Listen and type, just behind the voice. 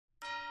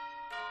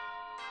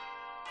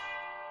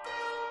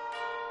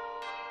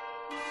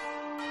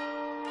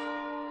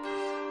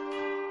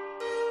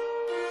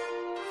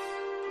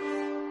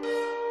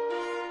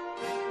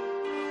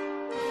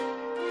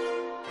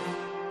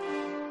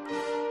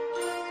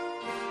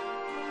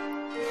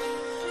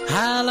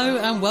Hello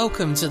and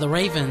welcome to The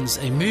Ravens,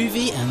 a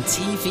movie and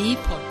TV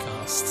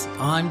podcast.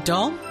 I'm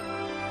Dom.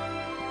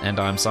 And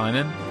I'm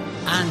Simon.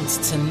 And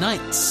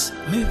tonight's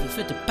movie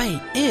for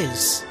debate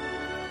is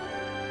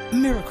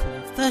Miracle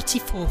on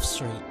 34th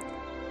Street.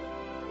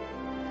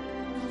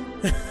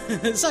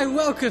 So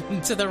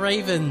welcome to The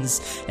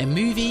Ravens, a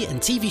movie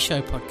and TV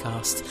show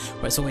podcast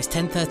where it's always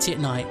 10:30 at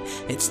night.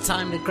 It's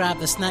time to grab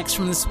the snacks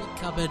from the sweet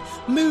cupboard,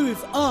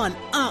 move on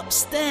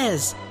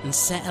upstairs and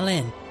settle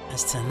in,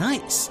 as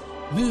tonight's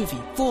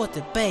movie for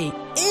debate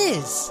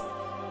is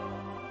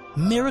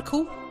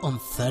Miracle on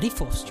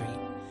 34th Street,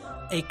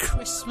 a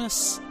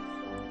Christmas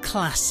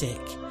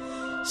classic.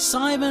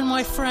 Simon,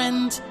 my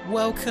friend,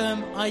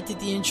 welcome. I did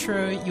the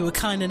intro. You were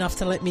kind enough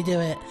to let me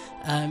do it.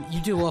 You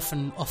do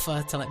often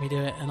offer to let me do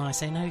it, and I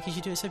say no because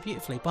you do it so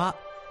beautifully. But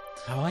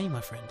how are you,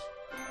 my friend?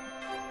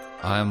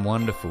 I am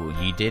wonderful.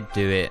 You did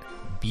do it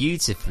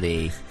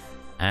beautifully,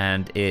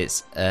 and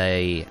it's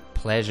a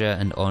pleasure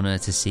and honour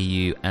to see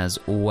you as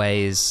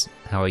always.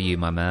 How are you,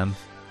 my man?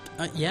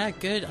 Yeah,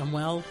 good. I'm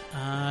well.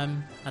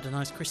 Had a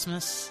nice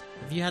Christmas.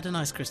 Have you had a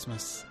nice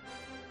Christmas?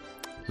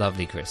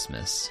 Lovely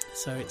Christmas.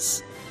 So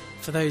it's,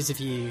 for those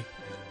of you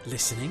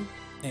listening,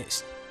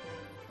 it's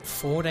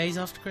 4 days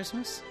after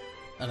Christmas?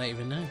 I don't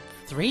even know.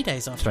 3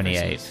 days after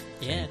 28. Christmas.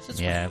 Yeah, so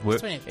 28. Yeah,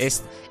 It's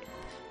 28.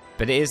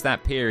 but it is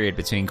that period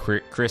between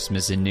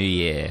Christmas and New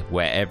Year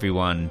where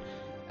everyone,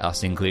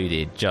 us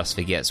included, just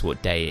forgets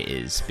what day it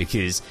is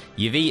because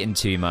you've eaten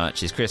too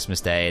much. It's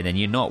Christmas Day and then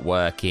you're not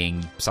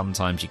working.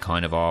 Sometimes you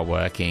kind of are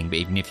working, but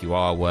even if you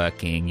are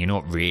working, you're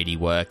not really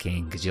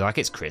working because you're like,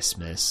 it's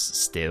Christmas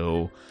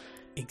still.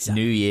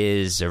 Exactly. New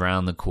Year's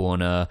around the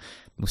corner.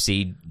 We'll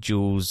see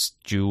Jules?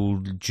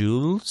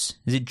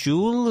 Is it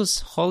Jules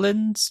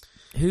Holland's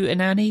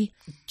Hootenanny?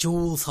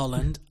 Jules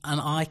Holland,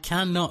 and I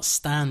cannot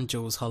stand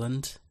Jules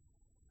Holland.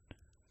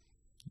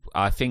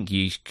 I think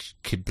you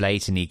could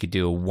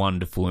do a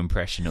wonderful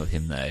impression of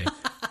him, though.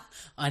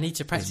 I need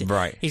to practice.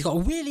 Right. He's got a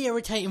really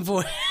irritating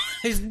voice.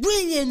 It's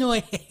really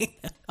annoying.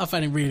 I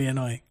find him really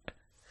annoying.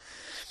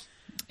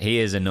 He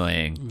is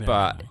annoying, Yeah.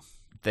 but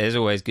there's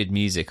always good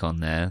music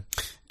on there.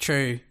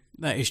 True.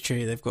 That is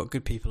true. They've got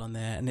good people on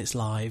there, and it's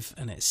live,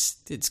 and it's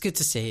good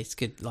to see. It's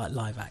good, like,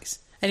 live acts.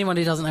 Anyone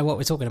who doesn't know what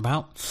we're talking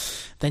about,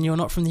 then you're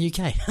not from the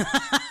UK.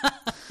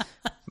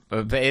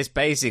 But it's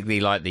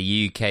basically like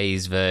the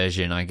UK's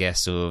version, I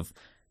guess, of...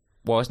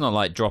 Well, it's not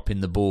like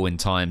dropping the ball in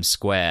Times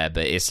Square,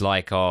 but it's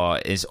like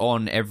it's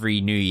on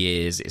every New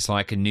Year's. It's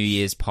like a New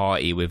Year's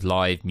party with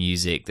live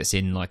music that's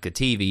in like a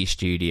TV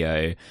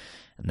studio,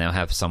 and they'll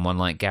have someone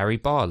like Gary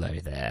Barlow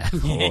there,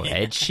 or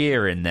Ed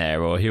Sheeran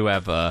there, or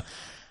whoever.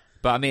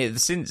 But I mean,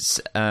 since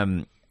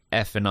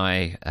F and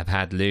I have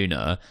had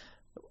Luna,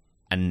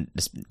 and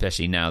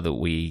especially now that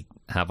we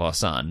have our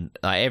son,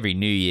 like every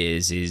New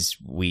Year's is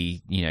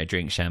we,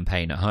 drink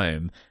champagne at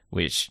home.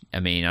 Which, I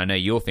mean, I know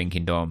you're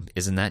thinking, Dom,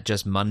 isn't that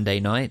just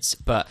Monday nights?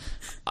 But,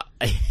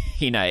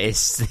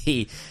 it's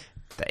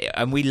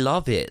and we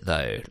love it,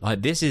 though.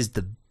 Like, this is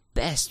the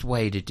best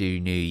way to do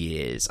New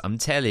Year's. I'm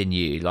telling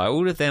you, like,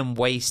 all of them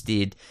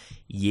wasted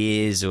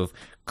years of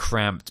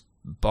cramped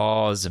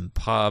bars and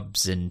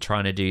pubs and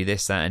trying to do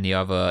this, that, and the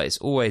other. It's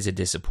always a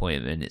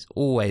disappointment. It's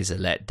always a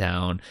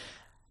letdown.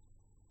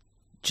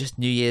 Just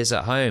New Year's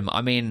at home.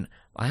 I mean,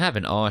 I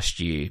haven't asked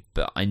you,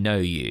 but I know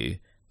you.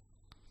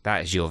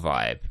 That is your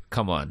vibe.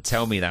 Come on,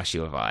 tell me that's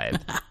your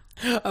vibe.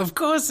 Of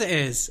course it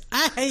is.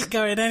 I hate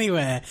going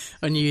anywhere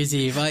on New Year's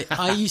Eve.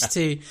 I used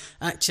to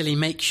actually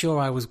make sure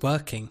I was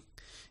working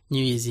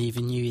New Year's Eve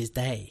and New Year's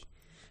Day.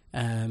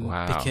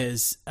 Wow.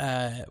 Because,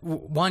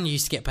 one, you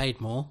used to get paid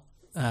more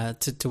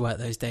to work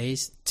those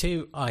days.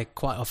 Two, I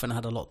quite often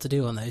had a lot to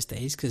do on those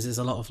days because there's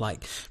a lot of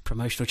like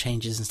promotional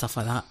changes and stuff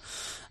like that.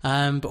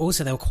 But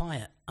also they were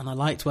quiet and I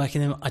liked working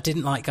them. I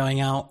didn't like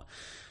going out.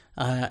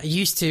 I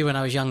used to when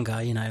I was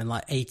younger,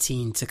 like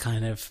 18 to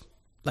kind of,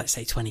 let's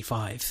say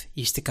 25,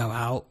 used to go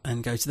out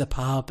and go to the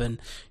pub and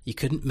you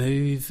couldn't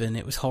move and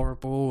it was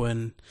horrible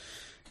and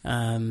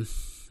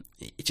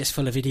just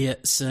full of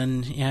idiots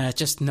and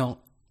just not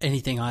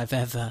anything I've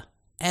ever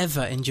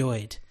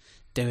enjoyed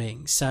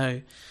doing.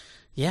 So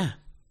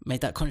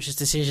made that conscious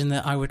decision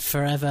that I would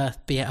forever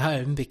be at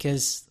home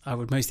because I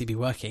would mostly be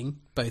working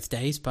both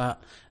days,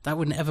 but that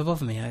wouldn't ever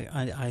bother me.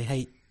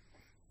 I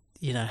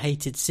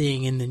hated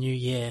seeing in the new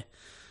year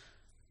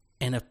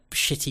in a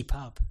shitty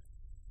pub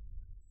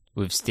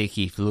with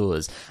sticky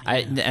floors.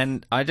 Yeah.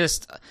 I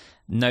just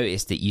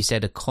noticed that you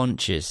said a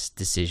conscious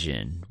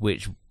decision,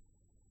 which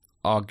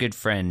our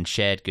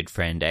shared good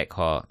friend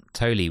Eckhart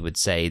Tolle would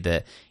say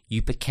that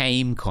you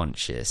became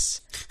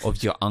conscious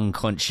of your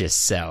unconscious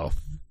self.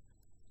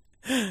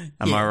 Am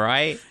I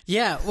right?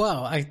 Yeah,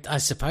 well, I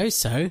suppose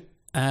so.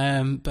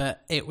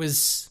 But it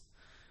was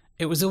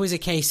always a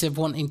case of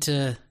wanting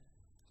to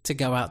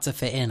go out to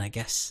fit in, I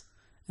guess,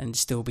 and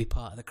still be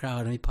part of the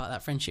crowd and be part of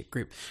that friendship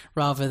group,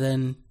 rather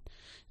than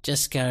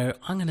just go,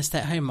 I'm going to stay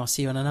at home, I'll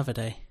see you on another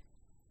day.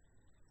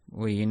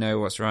 Well, you know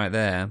what's right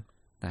there?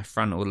 That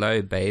frontal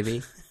lobe,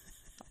 baby.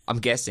 I'm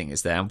guessing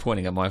it's there. I'm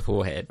pointing at my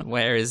forehead.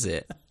 Where is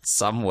it?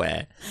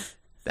 Somewhere.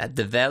 that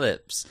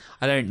develops.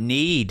 I don't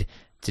need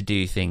to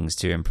do things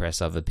to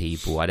impress other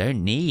people. I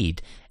don't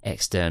need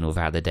external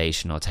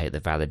validation. I'll take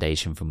the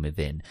validation from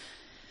within.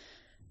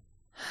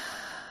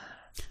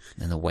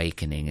 An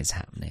awakening is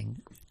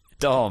happening.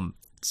 Dom,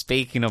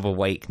 speaking of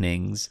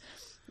awakenings,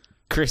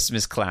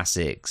 Christmas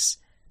classics.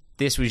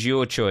 This was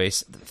your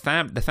choice.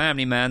 The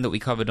Family Man that we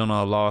covered on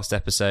our last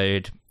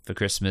episode for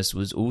Christmas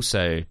was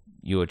also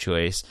your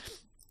choice.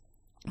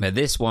 But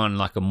this one,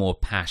 like a more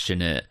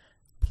passionate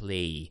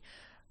plea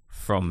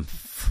from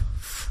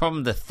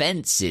the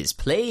fences.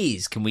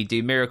 Please, can we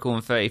do Miracle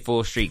on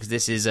 34th Street? Because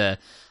this is a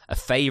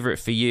favourite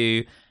for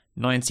you.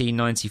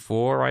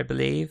 1994, I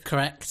believe.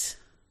 Correct.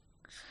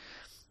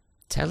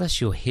 Tell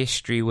us your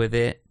history with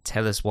it.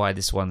 Tell us why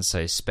this one's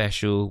so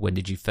special. When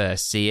did you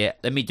first see it?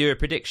 Let me do a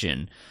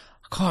prediction.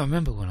 I can't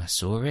remember when I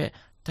saw it.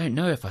 Don't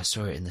know if I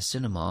saw it in the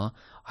cinema.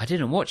 I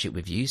didn't watch it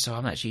with you, so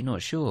I'm actually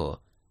not sure.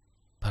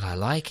 But I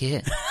like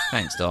it.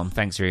 Thanks, Dom.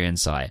 Thanks for your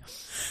insight.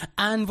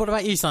 And what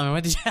about you, Simon?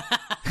 Where did you...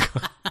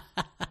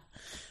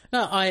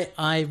 No,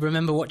 I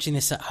remember watching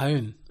this at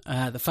home.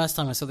 The first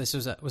time I saw this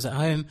was at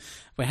home.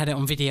 We had it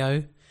on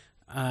video.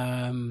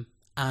 And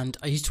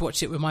I used to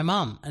watch it with my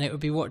mum, and it would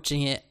be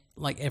watching it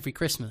like every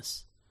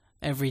Christmas,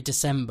 every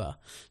December.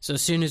 So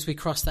as soon as we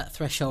crossed that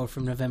threshold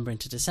from November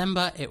into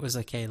December, it was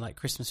okay, like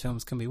Christmas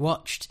films can be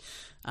watched.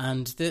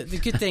 And the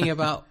good thing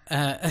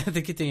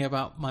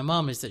about my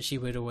mum is that she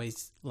would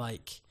always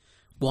like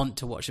want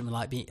to watch them and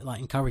like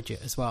encourage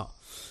it as well.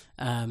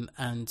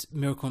 And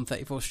Miracle on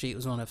 34th Street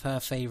was one of her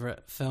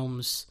favourite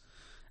films.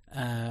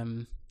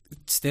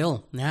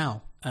 Still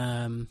now,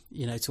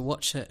 to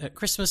watch at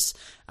Christmas,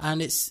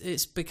 and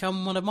it's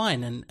become one of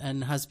mine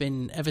and has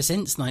been ever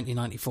since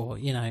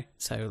 1994,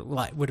 so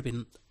like would have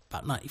been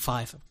about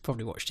 95. I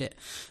probably watched it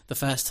the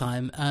first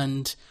time,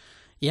 and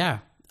yeah,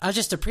 I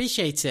just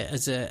appreciate it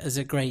as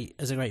a great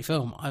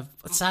film. I've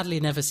sadly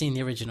never seen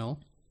the original,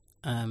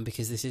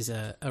 because this is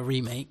a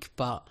remake,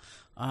 but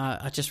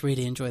I just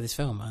really enjoy this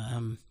film,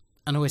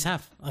 and always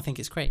have. I think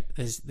it's great.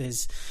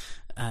 There's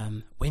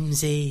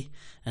whimsy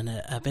and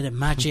a bit of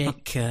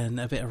magic and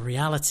a bit of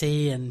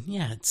reality, and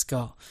yeah, it's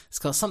got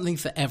something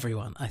for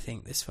everyone. I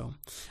think this film.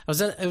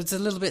 It was a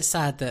little bit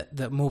sad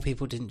that more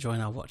people didn't join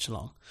our watch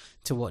along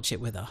to watch it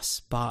with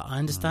us, but I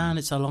understand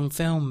it's a long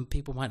film.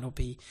 People might not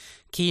be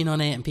keen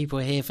on it, and people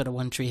are here for the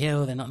One Tree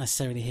Hill. They're not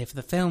necessarily here for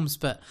the films,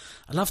 but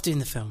I love doing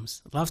the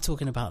films. I love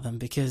talking about them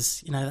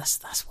because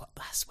that's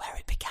where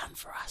it began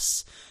for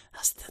us.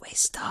 We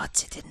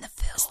started in the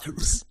films. It's the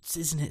roots,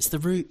 isn't it? It's the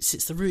roots.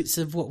 It's the roots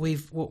of what we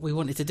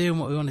wanted to do and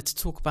what we wanted to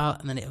talk about,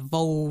 and then it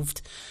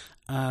evolved.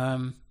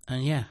 And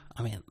yeah,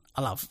 I mean,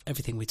 I love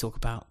everything we talk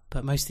about,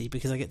 but mostly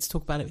because I get to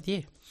talk about it with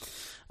you.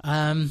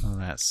 Oh,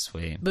 that's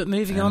sweet. But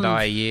moving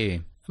on,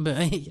 you. But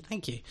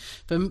thank you.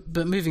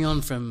 But moving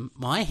on from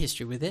my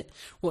history with it,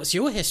 what's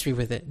your history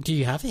with it? Do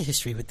you have a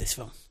history with this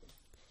film?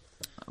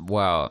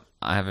 Well,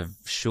 I have a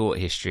short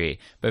history.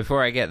 But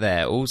before I get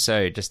there,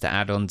 also just to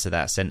add on to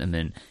that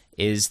sentiment,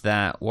 is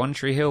that One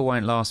Tree Hill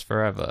won't last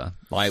forever.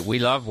 Like, we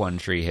love One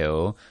Tree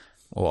Hill,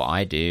 or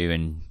I do,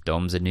 and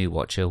Dom's a new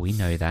watcher. We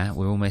know that.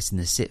 We're almost in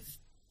the 6th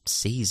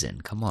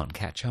season. Come on,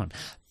 catch on.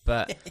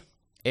 But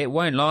it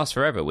won't last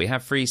forever. We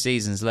have 3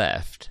 seasons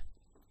left.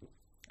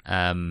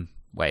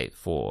 Wait,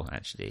 4,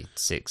 actually.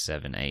 6,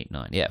 7, 8,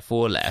 9. Yeah,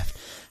 4 left.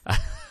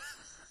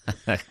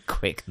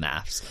 Quick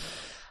maths.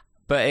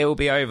 But it will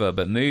be over.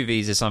 But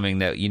movies are something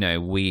that,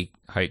 we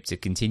hope to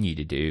continue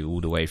to do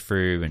all the way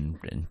through. And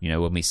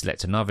when we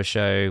select another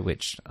show,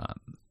 which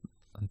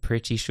I'm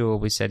pretty sure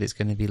we said it's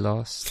going to be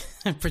lost.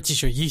 I'm pretty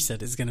sure you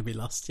said it's going to be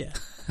lost, yeah.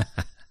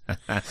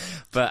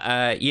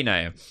 But,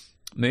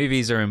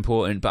 movies are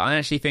important. But I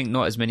actually think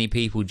not as many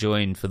people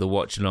joined for the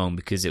watch along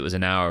because it was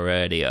an hour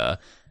earlier.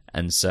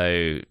 And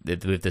so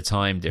with the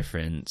time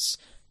difference,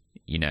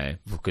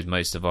 because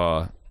most of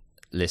our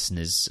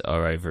listeners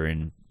are over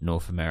in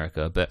North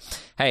America. But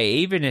hey,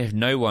 even if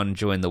no one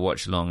joined the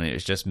watch along and it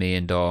was just me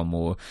and Dom,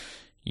 or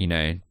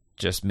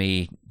just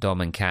me,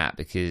 Dom and Kat,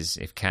 because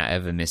if Kat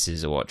ever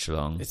misses a watch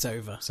along, it's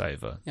over. It's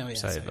over. Oh, yeah,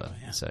 it's over.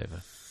 Yeah. It's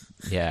over.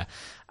 Yeah.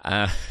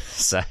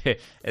 So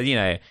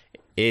it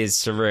is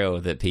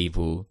surreal that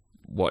people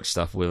watch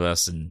stuff with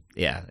us, and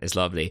yeah, it's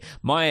lovely.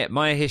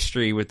 My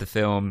history with the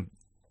film,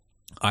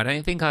 I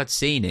don't think I'd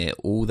seen it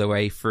all the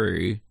way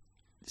through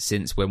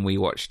since when we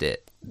watched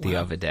it the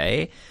other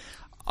day.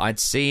 I'd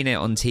seen it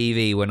on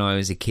TV when I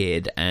was a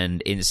kid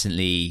and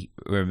instantly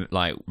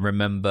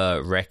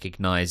remember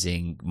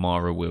recognizing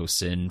Mara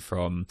Wilson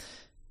from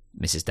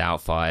Mrs.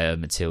 Doubtfire,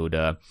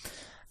 Matilda.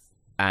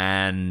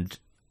 And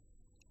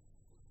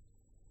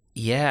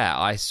yeah,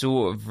 I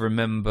sort of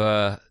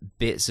remember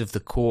bits of the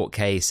court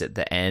case at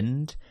the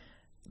end,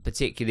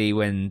 particularly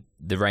when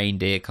the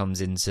reindeer comes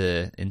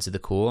into the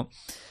court.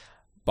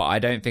 But I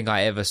don't think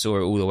I ever saw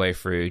it all the way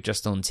through,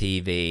 just on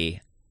TV.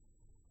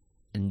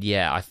 And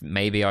yeah,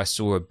 maybe I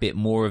saw a bit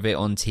more of it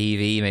on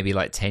TV, maybe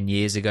like 10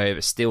 years ago,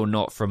 but still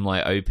not from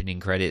like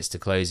opening credits to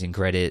closing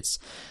credits.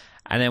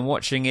 And then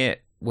watching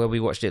it, where we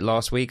watched it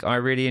last week, I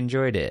really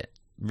enjoyed it.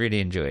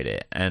 Really enjoyed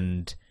it.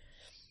 And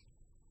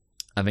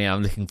I mean,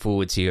 I'm looking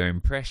forward to your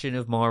impression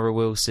of Mara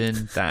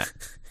Wilson. That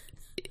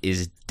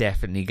is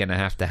definitely going to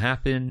have to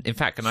happen. In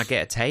fact, can I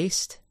get a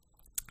taste?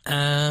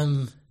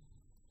 I'm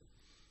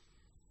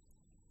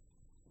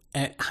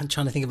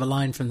trying to think of a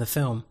line from the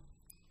film.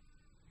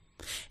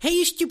 Hey,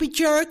 you stupid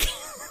jerk!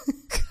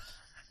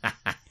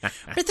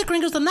 Mr.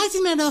 Kringle's the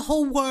nicest man in the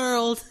whole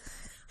world.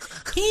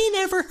 He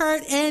never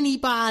hurt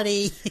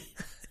anybody.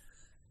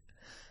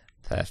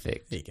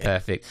 Perfect.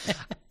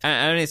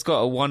 And it's got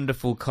a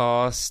wonderful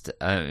cast.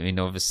 I mean,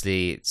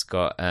 obviously, it's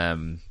got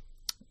David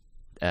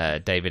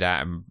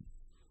Attenborough.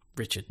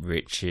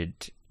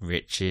 Richard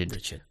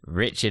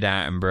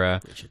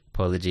Attenborough.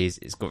 Apologies.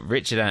 It's got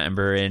Richard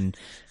Attenborough in,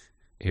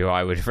 who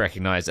I would have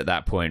recognised at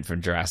that point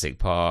from Jurassic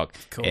Park.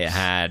 It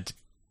had,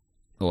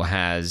 or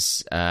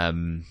has,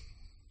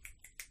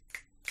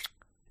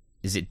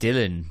 is it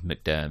Dylan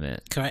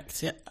McDermott?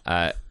 Correct,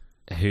 yeah.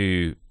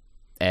 Who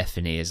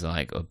Effany is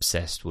like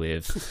obsessed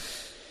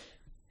with.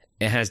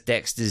 It has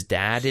Dexter's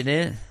dad in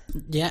it.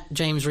 Yeah,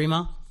 James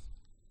Remar.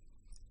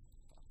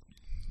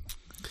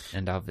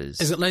 And others.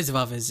 There's got loads of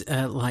others,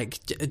 like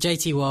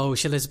JT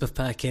Walsh, Elizabeth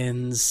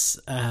Perkins,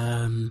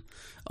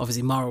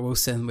 obviously Mara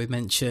Wilson we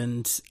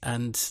mentioned,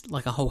 and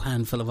like a whole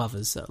handful of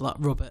others, like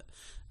Robert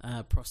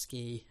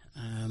Prosky,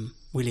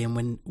 William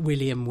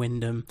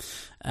Wyndham,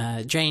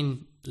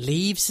 Jane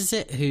Leeves, is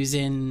it? Who's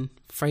in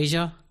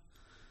Frasier?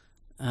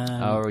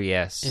 Oh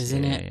yes, is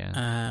in it.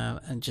 Yeah.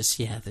 And just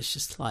there's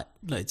just like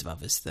loads of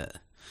others that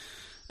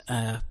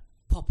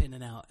pop in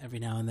and out every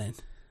now and then.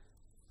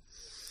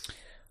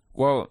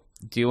 Well,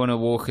 do you want to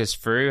walk us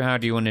through? How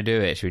do you want to do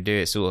it? Should we do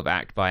it sort of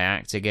act by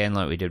act again,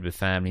 like we did with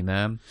Family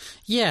Man?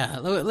 Yeah,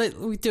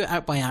 we do it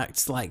act by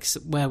act, like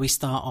where we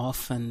start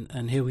off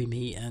and who we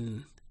meet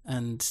and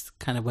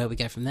kind of where we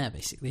go from there,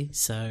 basically.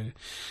 So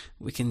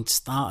we can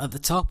start at the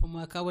top and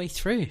work our way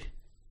through.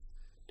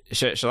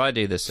 Shall I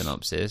do the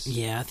synopsis?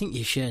 Yeah, I think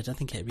you should. I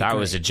think it'd be That great.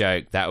 was a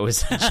joke. That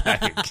was a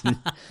joke.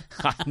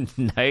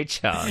 No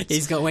chance.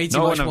 He's got way too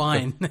much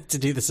wine to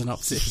do the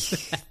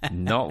synopsis.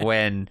 Not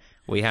when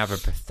we have a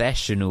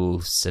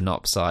professional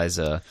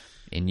synopsizer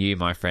in you,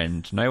 my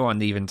friend. No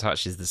one even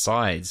touches the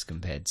sides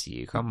compared to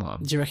you. Come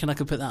on. Do you reckon I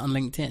could put that on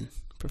LinkedIn?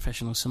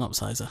 Professional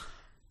synopsizer.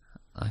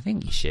 I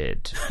think you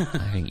should.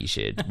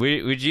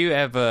 Would you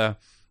ever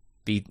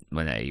be...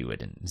 Well, no, you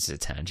wouldn't. It's a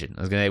tangent.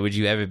 I was going to say, would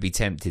you ever be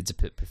tempted to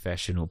put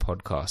professional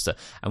podcaster?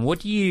 And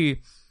what do you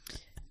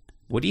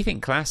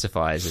think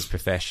classifies as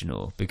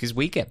professional? Because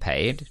we get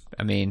paid.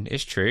 I mean,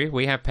 it's true.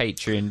 We have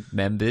Patreon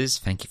members.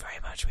 Thank you very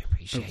much. We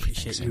appreciate you.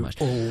 Thanks so much.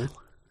 All.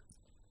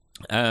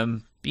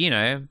 You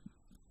know,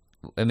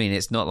 I mean,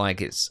 it's not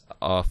like it's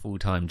our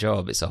full-time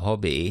job. It's a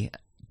hobby.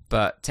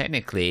 But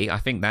technically, I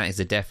think that is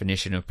the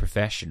definition of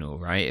professional,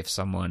 right? If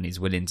someone is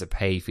willing to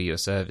pay for your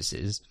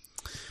services.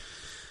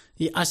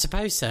 Yeah, I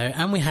suppose so.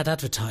 And we had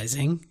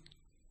advertising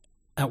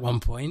at one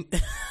point.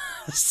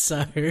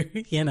 So,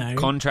 you know.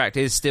 Contract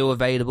is still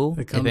available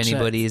if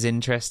anybody is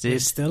interested. We're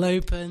still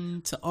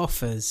open to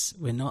offers.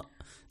 We're not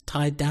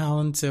tied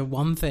down to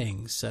one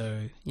thing.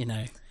 So, you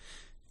know,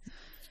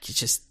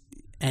 just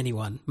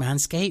anyone.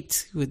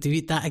 Manscaped, we'll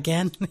do that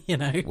again, you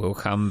know. We'll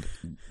come.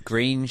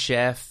 Green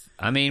Chef.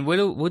 I mean,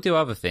 we'll do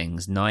other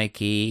things.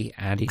 Nike,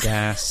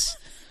 Adidas,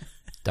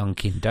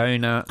 Dunkin'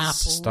 Donuts,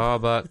 Apple.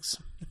 Starbucks.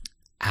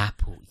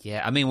 Apple,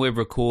 yeah. I mean, we're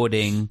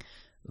recording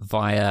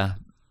via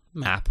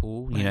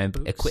Apple, you know,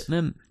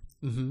 equipment.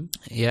 Mm-hmm.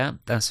 Yeah,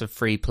 that's a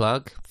free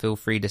plug. Feel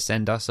free to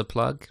send us a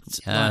plug.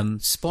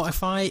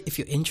 Spotify, if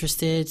you're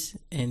interested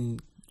in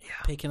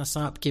picking us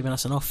up, giving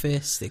us an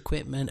office, the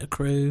equipment, a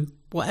crew,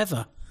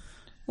 whatever.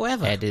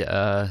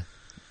 Editor.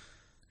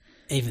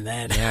 Even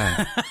then.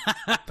 Yeah.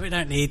 We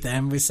don't need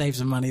them. We save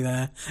some money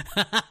there.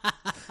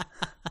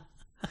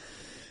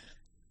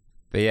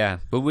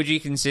 But would you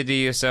consider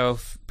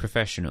yourself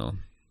professional?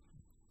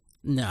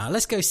 No,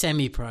 let's go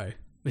semi-pro.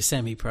 We're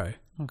semi-pro.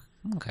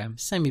 Okay.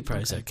 Semi-pro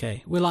is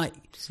okay. We're like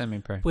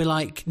semi-pro. We're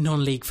like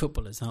non-league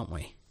footballers, aren't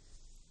we?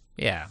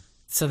 Yeah.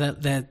 So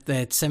that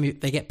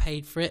they get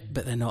paid for it,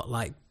 but they're not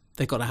like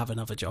they've got to have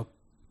another job.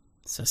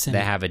 So they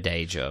have a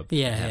day job.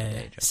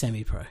 Yeah.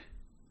 Semi-pro.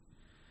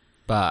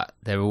 But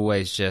they're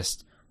always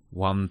just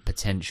one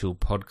potential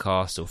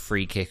podcast or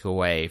free kick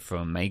away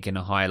from making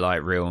a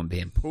highlight reel and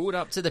being pulled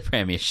up to the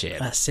Premiership.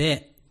 That's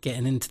it.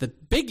 Getting into the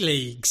big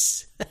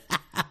leagues.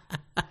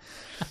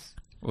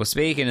 Well,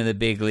 speaking of the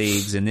big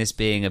leagues and this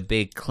being a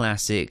big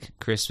classic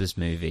Christmas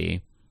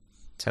movie,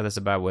 tell us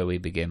about where we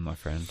begin, my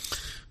friend.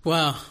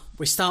 Well,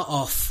 we start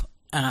off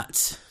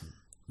at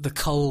the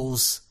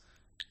Coles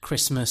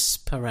Christmas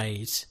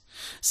parade.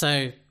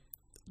 So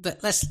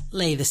let's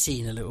lay the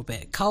scene a little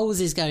bit.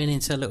 Coles is going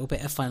into a little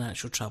bit of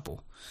financial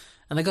trouble,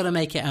 and they've got to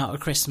make it out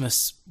of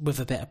Christmas with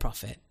a bit of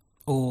profit,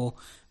 or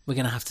we're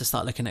going to have to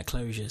start looking at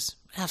closures.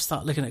 We have to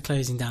start looking at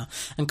closing down.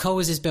 And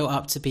Coles is built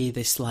up to be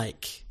this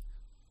like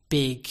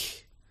big,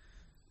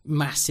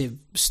 massive,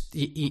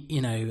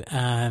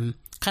 kind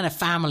of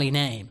family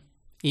name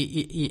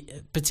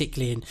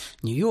particularly in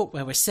New York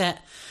where we're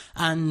set.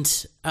 And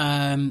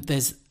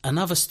there's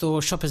another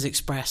store, Shoppers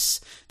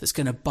Express, that's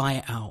going to buy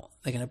it out.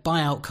 They're going to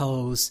buy out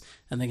Coles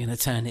and they're going to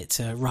turn it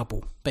to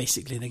rubble.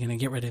 Basically, they're going to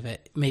get rid of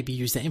it, maybe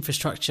use their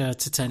infrastructure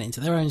to turn it into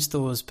their own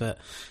stores. But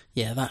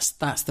yeah, that's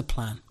the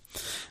plan.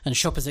 And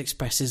Shoppers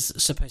Express is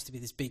supposed to be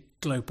this big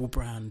global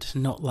brand,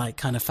 not like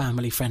kind of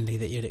family friendly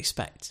that you'd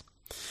expect.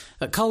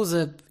 But Coles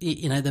are,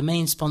 the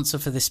main sponsor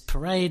for this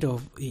parade,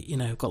 or,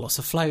 got lots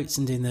of floats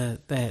and doing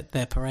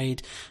their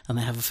parade. And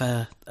they have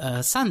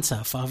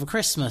Santa, Father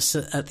Christmas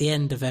at the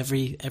end of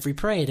every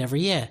parade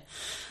every year.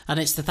 And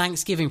it's the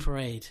Thanksgiving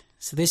parade.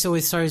 So this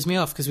always throws me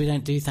off because we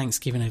don't do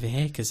Thanksgiving over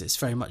here because it's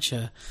very much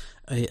a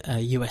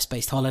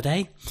US-based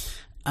holiday.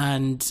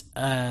 And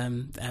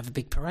they have a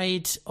big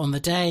parade on the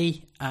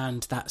day,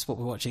 and that's what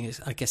we're watching.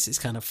 I guess it's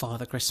kind of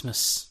Father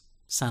Christmas,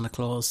 Santa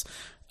Claus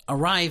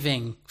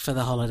arriving for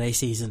the holiday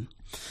season.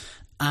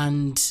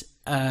 And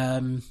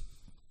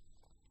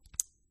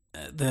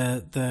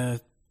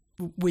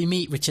we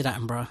meet Richard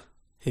Attenborough,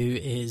 who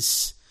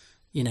is,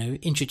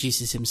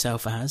 introduces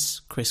himself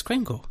as Kris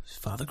Kringle,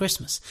 Father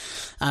Christmas.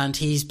 And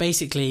he's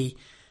basically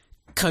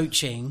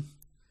coaching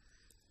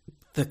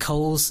the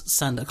Coles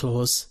Santa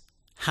Claus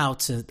how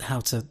to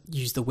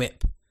use the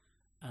whip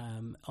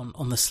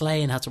on the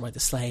sleigh and how to ride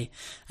the sleigh.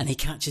 And he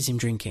catches him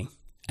drinking.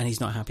 And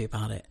he's not happy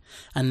about it.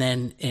 And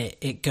then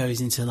it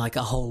goes into like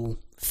a whole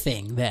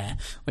thing there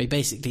where he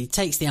basically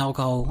takes the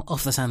alcohol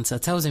off the Santa,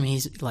 tells him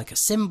he's like a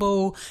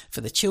symbol for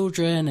the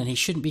children and he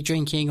shouldn't be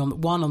drinking,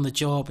 on the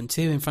job and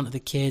 2 in front of the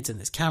kids, and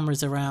there's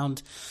cameras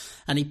around,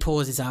 and he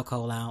pours his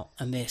alcohol out,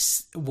 and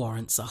this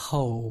warrants a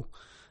whole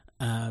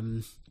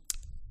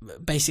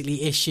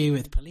basically issue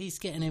with police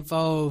getting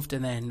involved.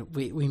 And then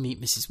we meet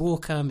Mrs.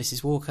 Walker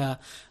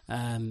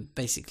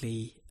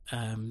basically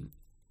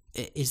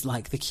is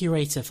like the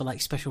curator for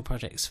like special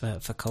projects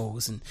for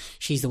Coles, and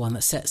she's the one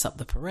that sets up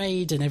the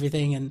parade and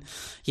everything. And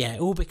yeah, it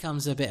all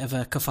becomes a bit of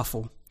a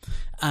kerfuffle.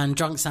 And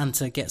drunk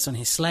Santa gets on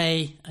his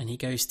sleigh and he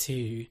goes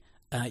to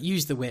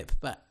use the whip,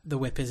 but the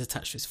whip is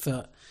attached to his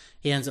foot.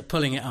 He ends up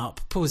pulling it up,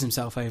 pulls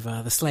himself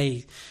over, the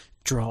sleigh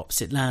drops,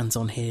 it lands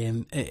on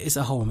him, it's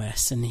a whole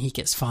mess, and he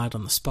gets fired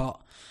on the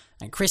spot.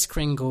 And Kris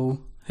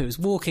Kringle, who's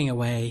walking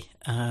away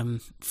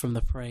from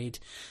the parade,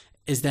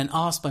 is then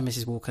asked by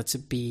Mrs. Walker to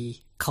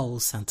be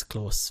Coles Santa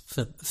Claus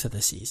for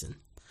the season,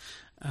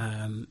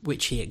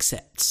 which he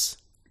accepts.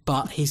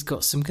 But he's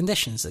got some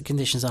conditions. The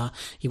conditions are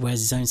he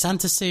wears his own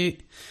Santa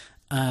suit,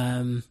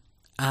 and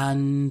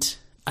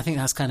I think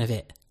that's kind of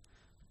it.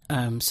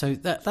 So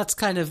that's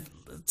kind of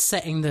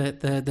setting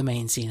the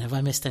main scene. Have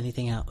I missed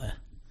anything out there?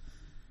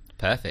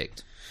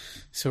 Perfect.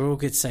 So we're all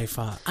good so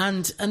far.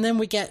 And then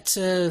we get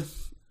to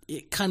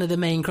kind of the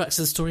main crux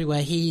of the story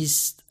where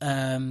he's,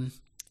 in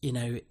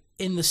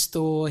the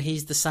store.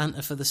 He's the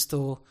Santa for the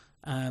store.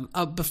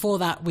 Before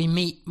that, we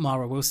meet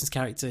Mara Wilson's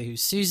character,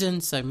 who's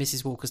Susan, so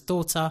Mrs. Walker's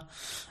daughter,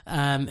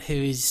 who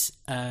is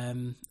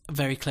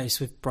very close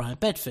with Brian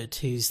Bedford,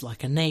 who's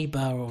like a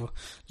neighbour or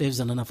lives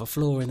on another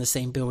floor in the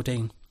same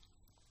building.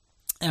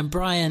 And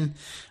Brian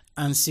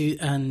and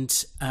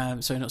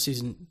not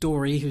Susan,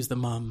 Dory, who's the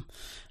mum,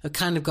 have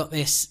kind of got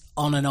this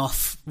on and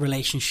off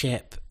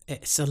relationship.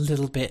 It's a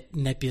little bit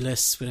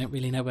nebulous. We don't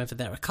really know whether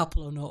they're a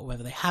couple or not, or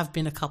whether they have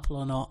been a couple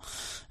or not.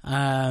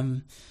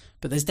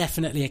 But there's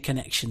definitely a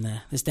connection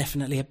there. There's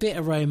definitely a bit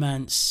of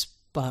romance.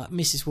 But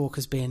Mrs.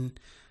 Walker's been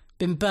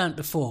burnt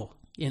before.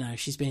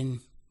 She's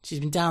been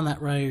down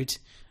that road,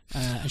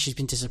 and she's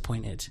been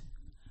disappointed.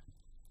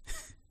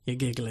 You're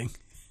giggling.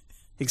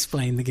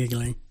 Explain the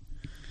giggling.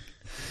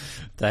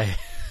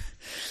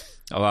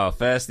 Well,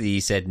 firstly you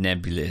said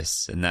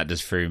nebulous, and that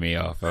just threw me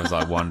off. I was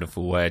like,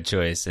 wonderful word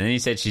choice. And then you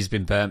said she's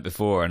been burnt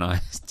before, and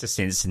I just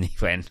instantly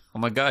went, oh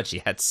my God, she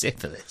had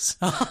syphilis.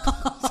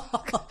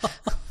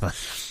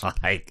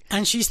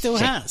 And she still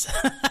has.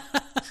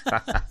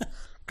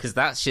 Because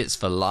that shit's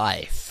for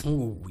life.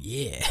 Oh,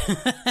 yeah.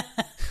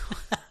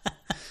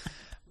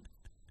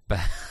 But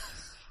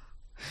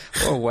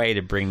what a way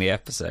to bring the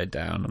episode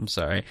down. I'm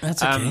sorry.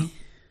 That's okay.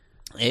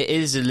 It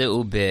is a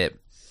little bit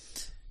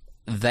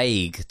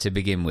vague to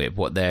begin with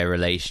what their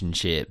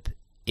relationship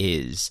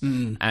is.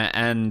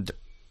 And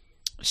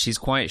she's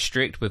quite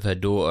strict with her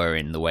daughter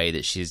in the way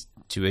that she's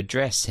to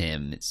address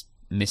him. It's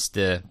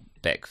Mr.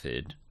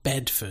 Bedford.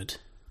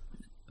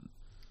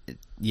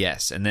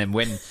 Yes, and then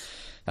when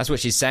that's what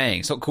she's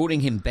saying, stop calling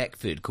him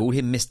Beckford, call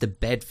him Mr.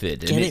 Bedford.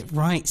 Get it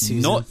right,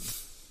 Susan. Not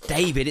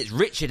David, it's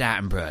Richard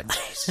Attenborough.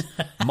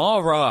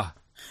 Mara,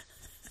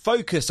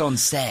 focus on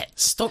set.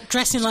 Stop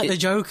dressing like the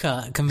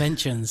Joker at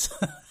conventions.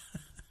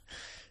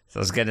 So I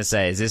was going to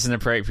say, is this an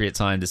appropriate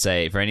time to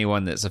say, for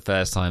anyone that's a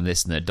first-time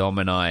listener, Dom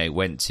and I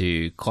went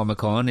to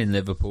Comic-Con in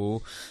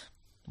Liverpool,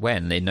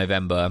 in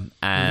November,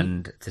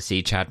 and to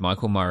see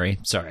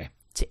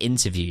to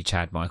interview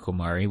Chad Michael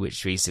Murray,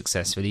 which we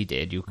successfully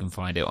did. You can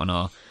find it on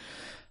our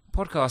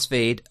podcast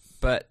feed.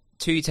 But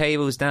 2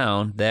 tables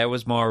down, there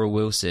was Mara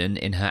Wilson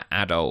in her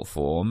adult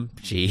form.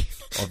 She,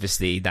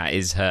 obviously, that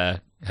is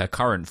her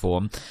current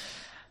form.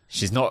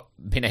 she's not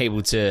been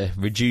able to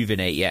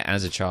rejuvenate yet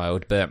as a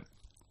child, but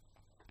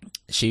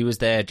she was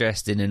there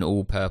dressed in an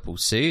all-purple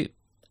suit,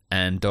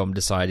 and Dom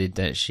decided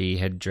that she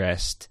had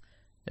dressed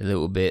a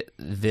little bit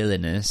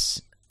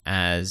villainous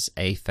as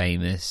a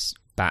famous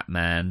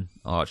Batman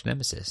arch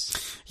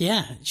nemesis.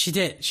 Yeah, she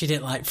did. She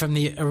did, like, from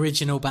the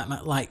original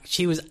Batman. Like,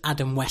 she was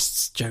Adam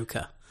West's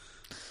Joker.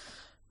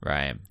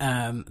 Right.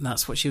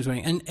 That's what she was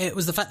wearing. And it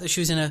was the fact that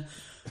she was in a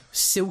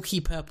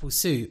silky purple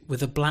suit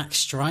with a black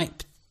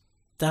stripe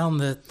down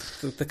the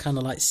kind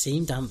of, like,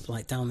 seam, down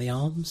the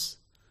arms.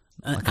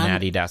 Like an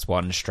Adidas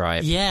one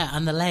stripe. Yeah,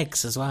 and the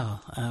legs as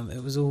well.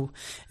 It was all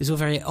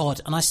very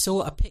odd. And I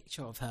saw a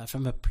picture of her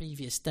from a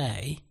previous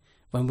day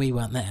when we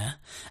weren't there,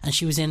 and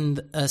she was in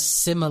a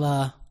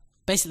similar,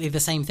 basically the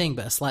same thing,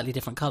 but a slightly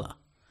different colour.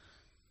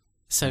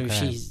 So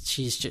okay.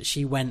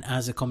 she went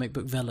as a comic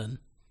book villain.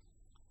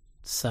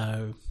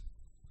 So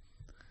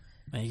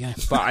there you go.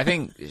 But I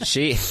think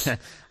she's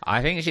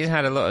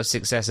had a lot of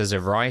success as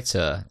a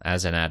writer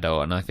as an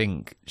adult, and I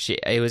think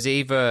it was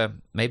either,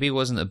 maybe it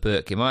wasn't a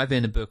book, it might have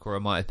been a book or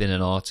it might have been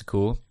an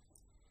article,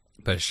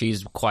 but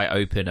she's quite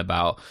open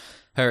about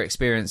her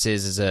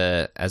experiences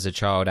as a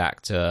child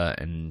actor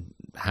and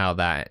how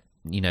that,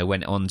 you know,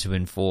 went on to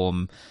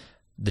inform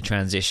the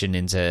transition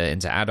into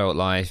adult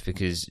life,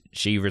 because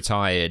she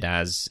retired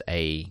as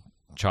a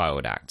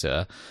child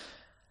actor,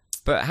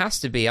 but has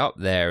to be up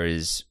there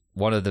as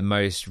one of the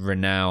most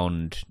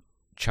renowned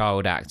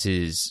child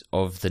actors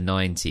of the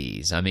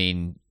 90s. I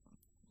mean,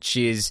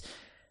 she is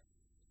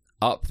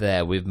up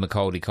there with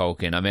Macaulay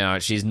Culkin. I mean,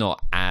 she's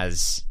not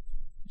at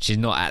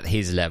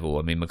his level.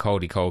 I mean,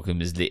 Macaulay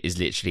Culkin is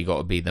literally got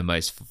to be the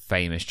most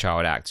famous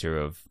child actor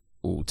of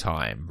all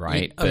time,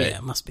 right? Yeah. Yeah,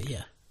 it must be,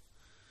 yeah.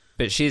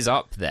 But she's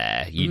up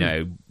there, you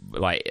know,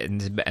 like,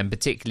 and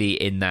particularly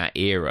in that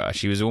era,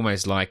 she was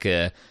almost like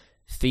a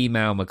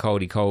female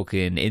Macaulay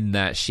Culkin in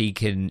that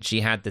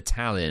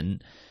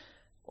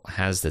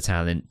has the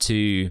talent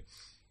to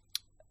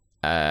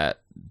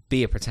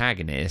be a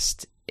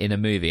protagonist in a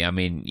movie. I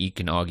mean, you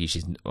can argue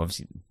she's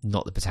obviously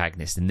not the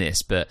protagonist in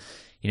this, but,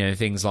 you know,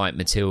 things like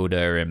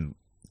Matilda and,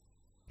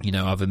 you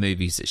know, other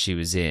movies that she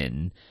was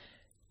in,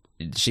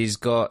 she's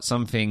got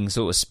something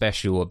sort of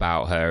special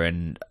about her,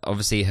 and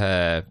obviously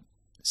her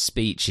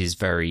speech is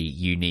very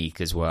unique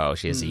as well.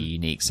 She has a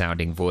unique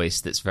sounding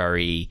voice that's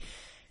very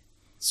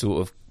sort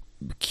of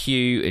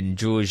cute and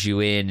draws you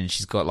in, and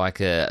she's got like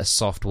a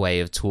soft way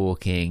of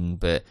talking,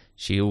 but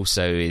she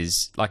also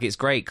is like, it's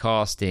great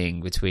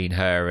casting between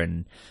her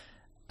and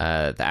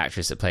the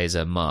actress that plays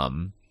her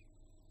mum,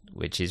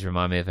 which is,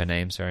 remind me of her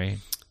name, sorry.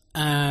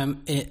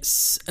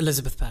 It's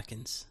Elizabeth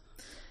Perkins.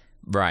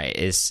 Right,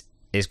 it's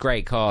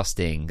great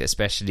casting,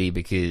 especially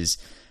because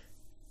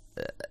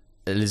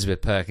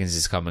Elizabeth Perkins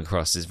is coming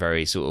across as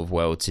very sort of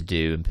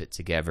well-to-do and put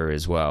together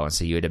as well, and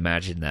so you would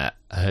imagine that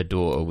her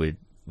daughter would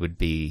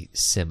be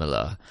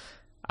similar.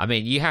 I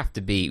mean, you have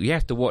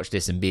to watch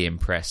this and be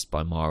impressed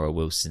by Mara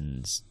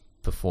Wilson's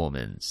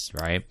performance,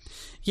 right?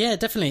 Yeah,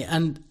 definitely.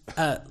 And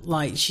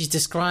like, she's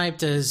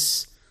described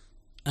as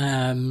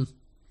kind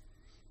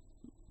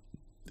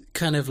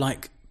of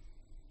like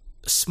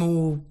a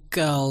small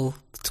girl,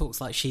 talks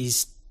like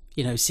she's,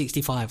 you know,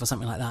 65 or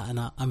something like that. And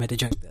I made a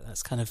joke that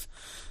that's kind of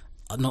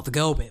not the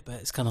girl bit, but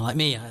it's kind of like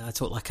me. I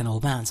talk like an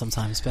old man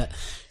sometimes, but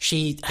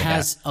she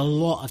has a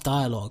lot of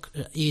dialogue.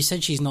 You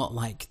said she's not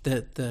like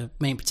the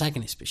main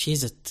protagonist, but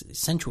she's a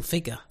central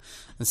figure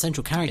and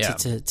central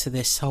character to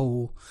this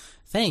whole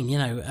thing. You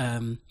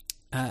know,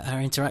 her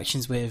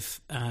interactions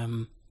with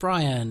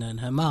Brian and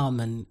her mum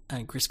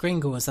and Chris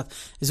Kringle and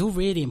stuff is all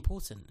really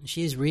important. And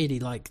she is really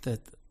like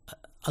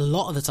a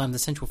lot of the time the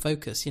central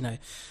focus, you know,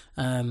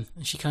 and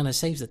she kind of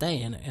saves the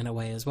day in a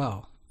way as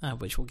well.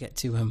 Which we'll get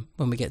to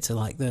when we get to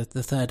like the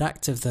third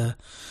act of the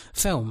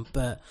film.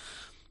 But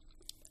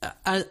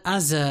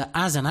as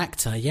an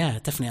actor, yeah,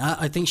 definitely.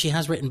 I think she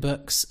has written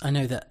books. I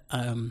know that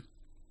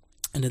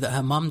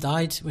her mum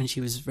died when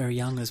she was very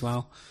young as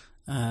well.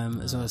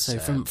 As well. So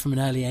from an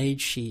early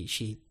age,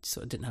 she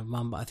sort of didn't have a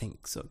mum, but I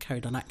think sort of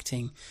carried on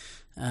acting,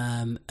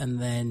 and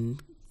then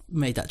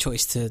made that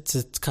choice to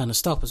kind of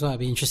stop as well. It'd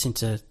be interesting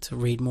to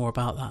read more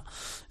about that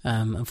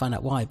and find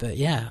out why. But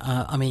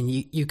yeah, I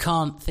mean, you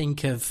can't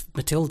think of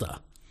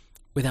Matilda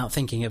without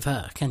thinking of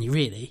her, can you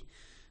really?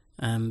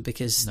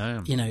 Because,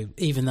 you know,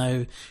 even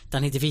though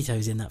Danny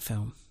DeVito's in that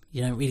film,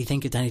 you don't really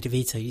think of Danny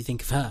DeVito, you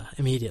think of her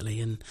immediately.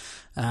 And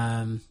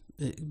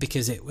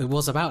because it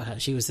was about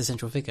her, she was the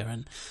central figure.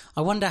 And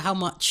I wonder how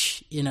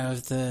much, you know,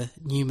 of the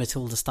new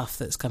Matilda stuff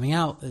that's coming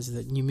out, there's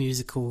the new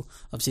musical,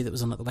 obviously, that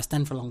was on at the West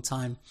End for a long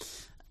time.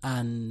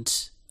 And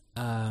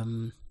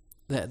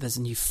there's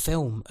a new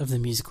film of the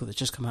musical that's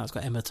just come out. It's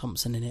got Emma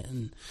Thompson in it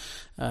and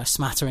a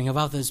smattering of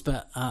others.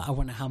 But I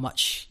wonder how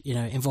much, you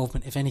know,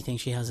 involvement, if anything,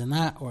 she has in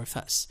that, or if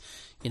that's,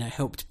 you know,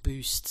 helped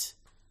boost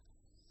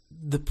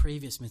the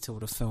previous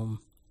Matilda film.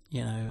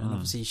 You know, and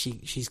obviously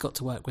she's got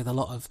to work with a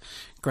lot of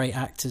great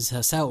actors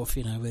herself.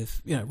 You know,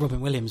 with, you know,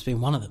 Robin Williams being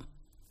one of them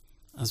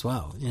as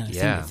well. You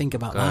know, think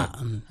about that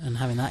and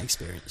having that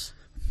experience.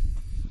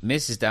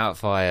 Mrs.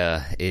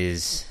 Doubtfire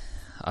is,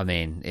 I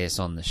mean, it's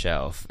on the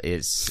shelf.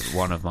 It's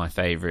one of my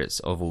favorites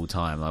of all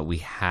time. Like, we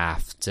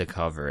have to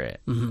cover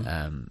it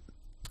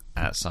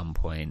at some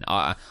point.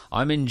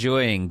 I'm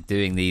enjoying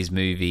doing these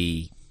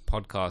movie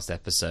podcast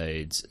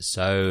episodes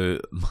so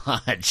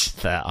much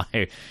that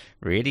I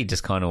really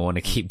just kind of want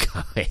to keep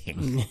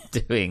going,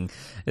 doing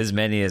as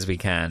many as we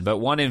can. But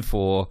 1 in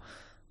 4.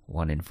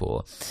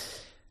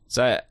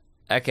 So,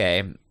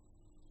 okay.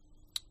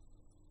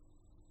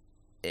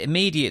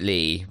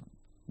 Immediately,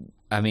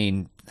 I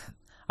mean,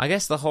 I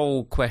guess the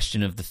whole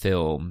question of the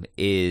film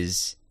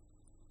is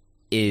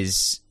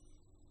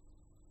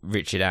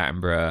Richard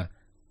Attenborough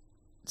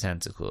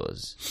Santa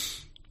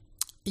Claus?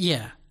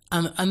 Yeah.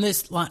 And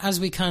this, like,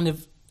 as we kind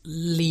of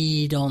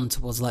lead on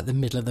towards like the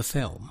middle of the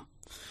film,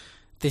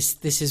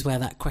 this is where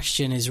that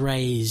question is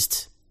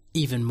raised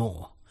even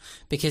more,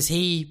 because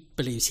he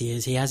believes he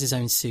is. He has his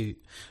own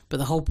suit, but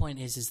the whole point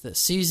is that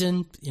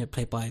Susan,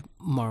 played by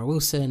Maura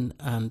Wilson,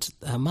 and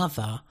her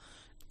mother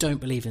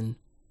don't believe in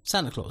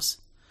Santa Claus,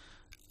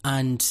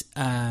 and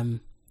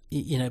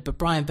but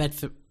Brian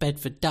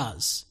Bedford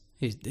does.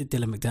 Who's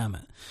Dylan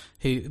McDermott,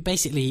 who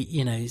basically,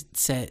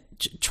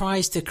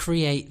 tries to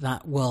create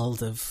that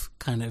world of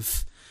kind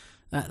of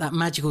that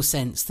magical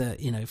sense that,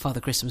 Father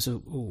Christmas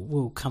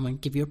will come and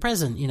give you a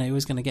present. He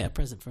was going to get a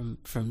present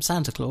from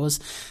Santa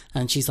Claus.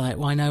 And she's like,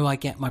 well, I know I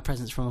get my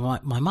presents from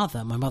my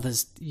mother. My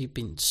mother's, you've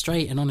been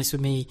straight and honest with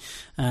me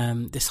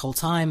this whole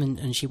time,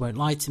 and she won't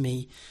lie to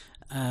me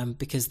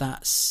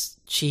because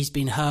she's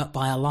been hurt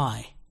by a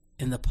lie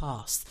in the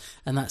past,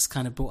 and that's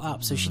kind of brought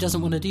up. So she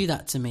doesn't want to do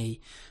that to me.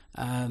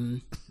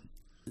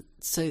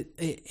 So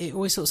it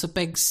always sort of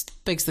begs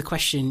the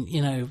question,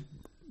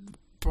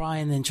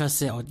 Brian then tries to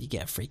say, you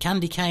get a free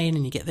candy cane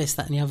and you get this,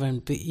 that and the other,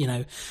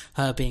 and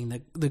her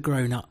being the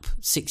grown-up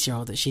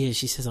 6-year-old that she is,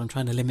 she says, I'm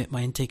trying to limit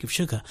my intake of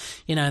sugar,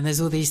 and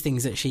there's all these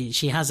things that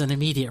she has an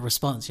immediate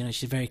response.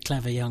 She's a very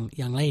clever young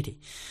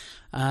lady.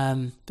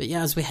 But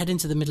yeah, as we head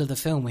into the middle of the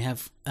film, we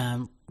have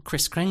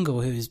Chris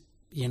Kringle, who is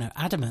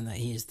adamant that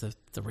he is the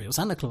real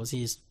Santa Claus.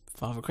 He is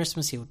Father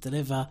Christmas. He will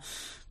deliver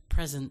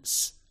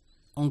presents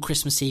on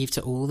Christmas Eve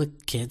to all the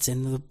kids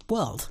in the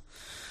world.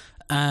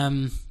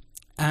 And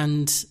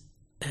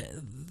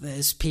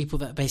there's people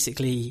that are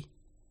basically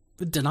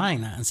denying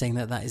that and saying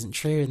that isn't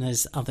true, and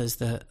there's others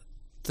that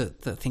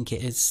think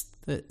it is,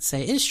 that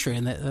say it is true,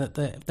 and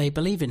that they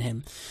believe in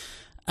him.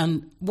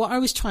 And what I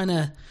was trying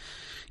to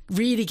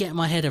really get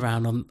my head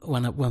around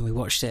when we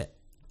watched it,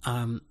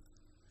 when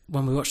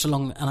we watched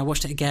along, and I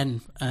watched it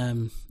again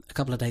a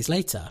couple of days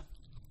later,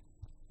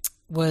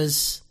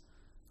 was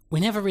we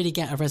never really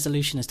get a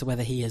resolution as to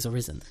whether he is or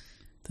isn't.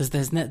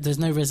 There's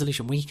no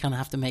resolution. We kind of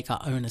have to make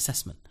our own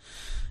assessment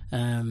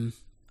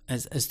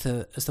as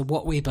to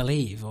what we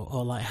believe,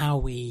 or like how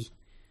we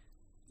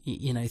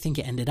think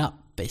it ended up.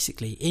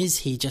 Basically, is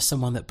he just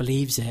someone that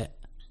believes it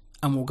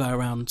and will go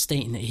around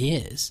stating that he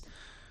is,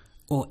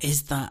 or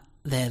is that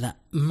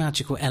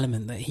magical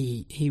element that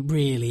he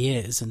really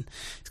is? And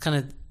it's kind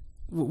of,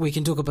 we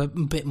can talk a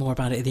bit more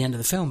about it at the end of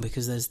the film,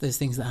 because there's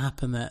things that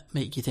happen that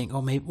make you think,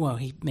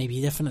 maybe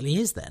he definitely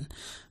is then.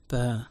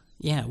 But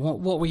yeah,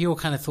 what were your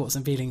kind of thoughts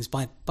and feelings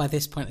by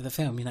this point of the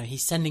film?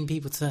 He's sending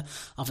people to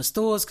other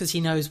stores because he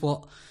knows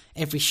what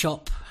every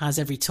shop has,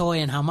 every toy,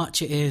 and how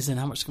much it is and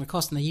how much it's going to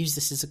cost, and they use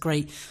this as a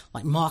great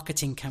like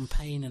marketing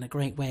campaign and a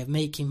great way of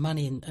making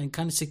money and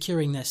kind of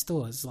securing their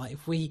stores. Like,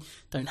 if we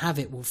don't have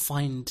it, we'll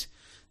find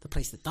the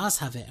place that does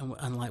have it,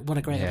 and like, what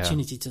a great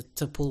opportunity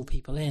to pull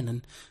people in,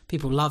 and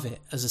people love it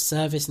as a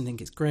service and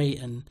think it's great.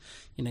 And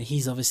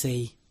he's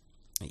obviously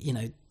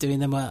doing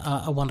them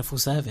a wonderful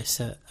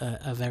service at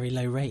a very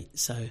low rate.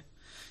 So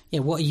yeah,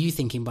 what are you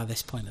thinking by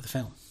this point of the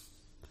film?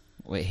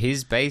 Well,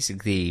 he's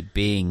basically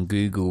being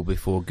Google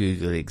before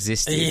Google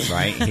existed,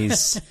 right?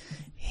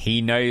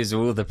 He knows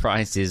all the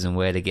prices and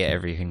where to get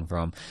everything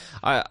from.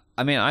 I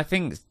mean, I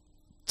think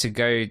to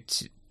go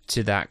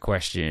to that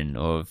question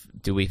of,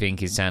 do we think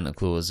he's Santa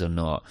Claus or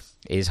not,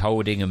 is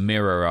holding a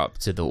mirror up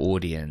to the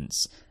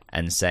audience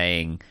and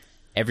saying,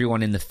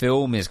 everyone in the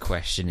film is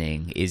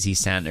questioning, is he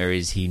Santa,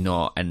 is he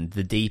not? And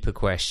the deeper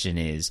question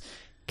is,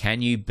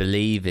 can you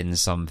believe in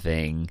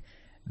something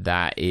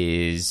that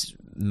is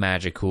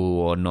magical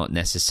or not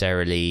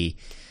necessarily,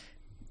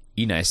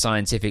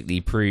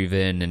 scientifically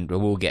proven? And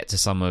we'll get to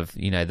some of,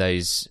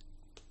 those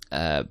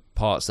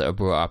parts that are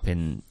brought up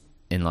in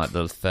like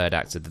the third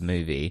act of the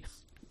movie.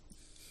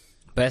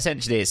 But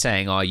essentially it's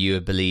saying, are you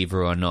a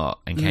believer or not?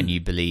 And can you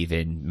believe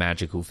in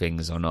magical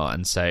things or not?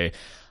 And so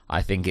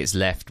I think it's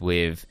left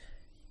with,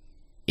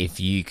 if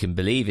you can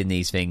believe in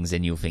these things,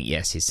 then you'll think,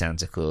 yes, he's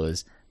Santa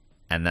Claus,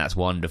 and that's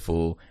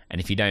wonderful. And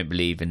if you don't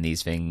believe in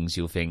these things,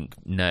 you'll think,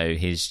 no,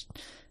 he's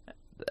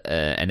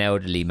an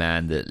elderly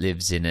man that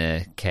lives in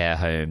a care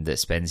home that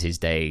spends his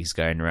days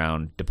going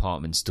around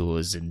department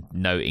stores and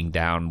noting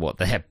down what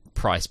their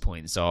price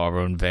points are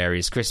on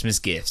various Christmas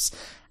gifts.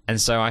 And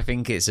so I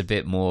think it's a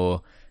bit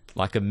more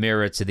like a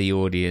mirror to the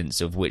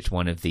audience of, which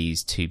one of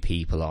these two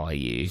people are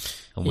you,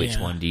 and which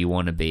one do you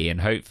want to be?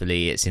 And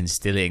hopefully it's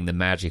instilling the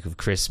magic of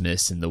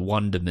Christmas and the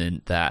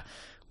wonderment that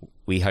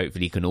we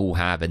hopefully can all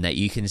have, and that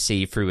you can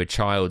see through a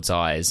child's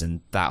eyes,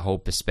 and that whole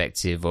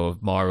perspective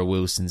of Mara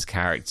Wilson's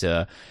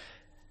character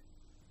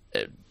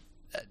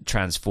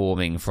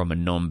transforming from a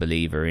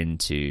non-believer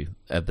into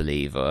a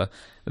believer.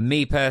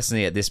 Me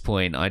personally, at this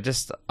point, I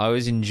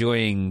was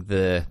enjoying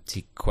to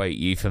quote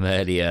you from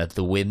earlier,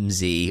 the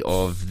whimsy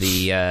of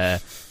the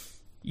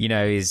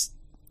is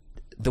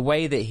the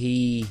way that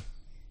he's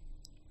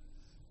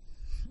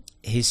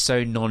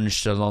so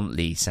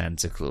nonchalantly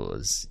Santa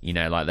Claus.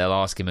 Like they'll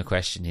ask him a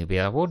question, he'll be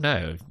like, well,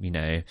 no,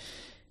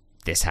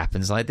 this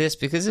happens like this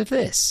because of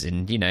this,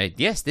 and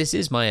yes, this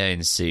is my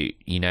own suit,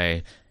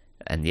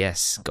 and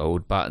yes,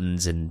 gold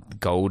buttons and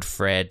gold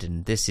thread,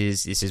 and this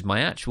is my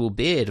actual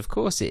beard, of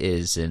course it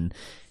is. And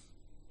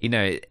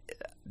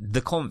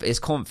it's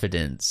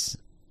confidence,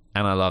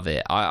 and I love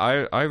it.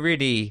 I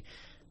really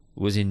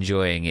was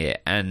enjoying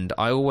it, and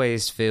I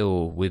always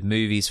feel with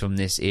movies from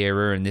this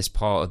era and this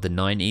part of the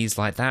 90s,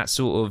 like that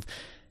sort of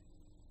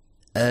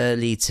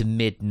early to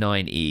mid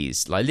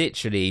 90s, like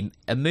literally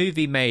a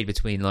movie made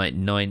between like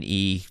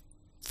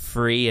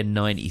 93 and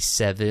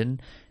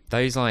 97,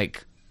 those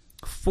like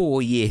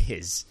 4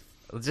 years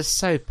are just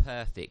so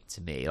perfect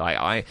to me. Like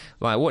I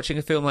like watching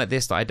a film like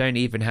this that I don't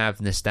even have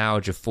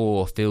nostalgia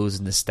for, feels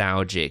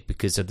nostalgic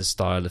because of the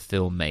style of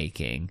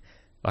filmmaking.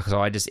 Like,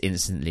 so I just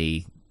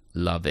instantly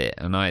love it,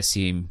 and I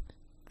assume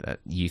that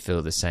you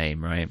feel the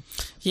same, right?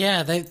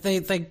 Yeah,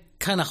 they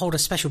kind of hold a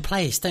special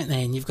place, don't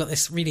they? And you've got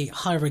this really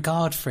high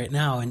regard for it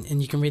now,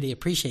 and you can really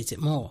appreciate it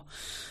more.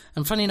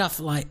 And funny enough,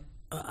 like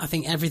I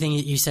think everything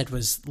that you said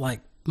was like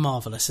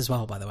marvelous as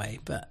well, by the way.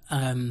 But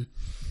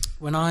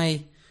when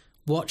I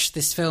watched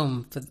this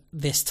film for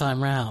this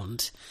time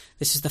round,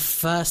 this is the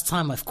first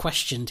time I've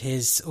questioned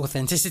his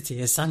authenticity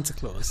as Santa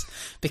Claus,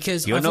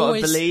 because you're not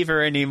a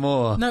believer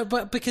anymore. No,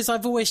 but because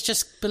I've always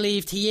just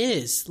believed he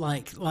is,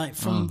 like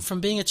from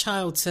being a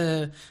child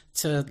to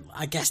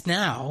I guess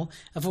now,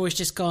 I've always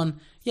just gone,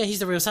 yeah, he's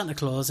the real Santa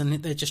Claus,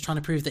 and they're just trying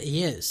to prove that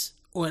he is.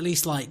 Or at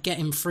least like get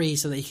him free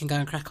so that he can go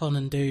and crack on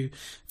and do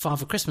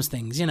Father Christmas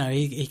things.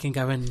 He can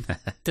go and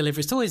deliver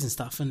his toys and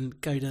stuff and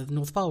go to the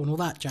North Pole and all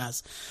that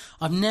jazz.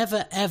 I've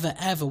never, ever,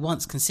 ever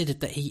once considered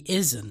that he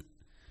isn't,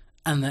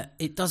 and that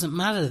it doesn't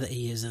matter that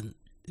he isn't,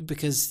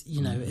 because,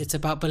 it's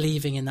about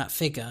believing in that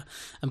figure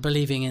and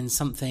believing in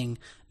something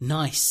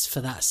nice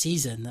for that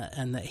season,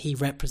 and that he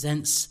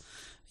represents,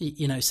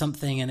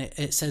 something, and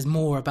it says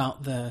more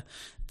about the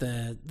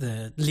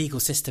legal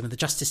system and the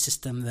justice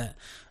system that,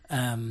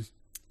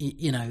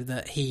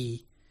 that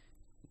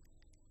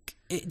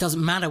it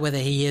doesn't matter whether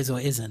he is or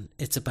isn't.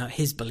 It's about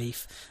his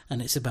belief,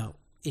 and it's about,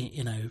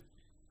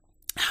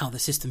 how the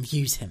system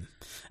views him,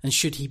 and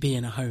should he be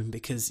in a home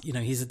because,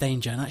 he's a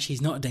danger, and actually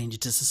he's not a danger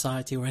to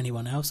society or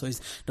anyone else, or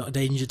he's not a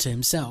danger to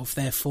himself.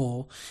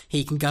 Therefore,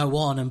 he can go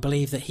on and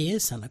believe that he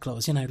is Santa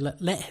Claus.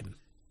 Let him.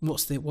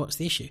 What's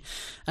the issue?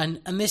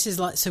 And this is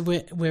like, so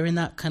we're in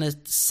that kind of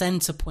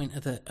center point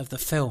of the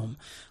film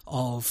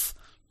of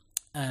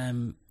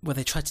where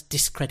they try to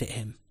discredit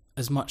him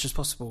as much as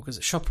possible, because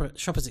at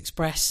Shoppers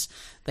Express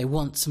they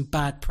want some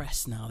bad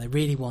press now. They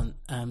really want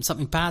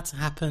something bad to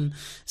happen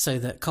so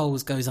that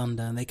Coles goes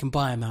under and they can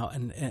buy him out,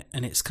 and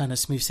it's kind of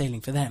smooth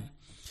sailing for them.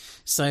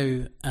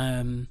 So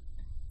the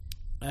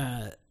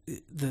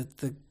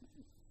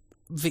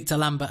Victor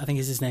Lambert, I think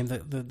is his name,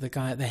 the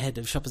guy at the head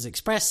of Shoppers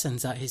Express,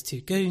 sends out his two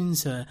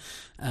goons,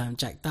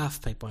 Jack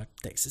Duff, played by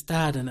Dexter's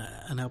dad, and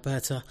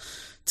Alberta,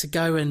 to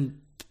go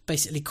and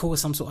basically cause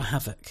some sort of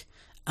havoc.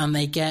 And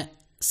they get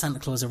Santa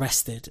Claus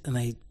arrested, and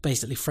they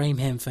basically frame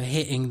him for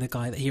hitting the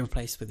guy that he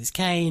replaced with his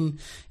cane.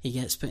 He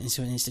gets put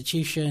into an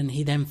institution.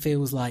 He then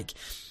feels like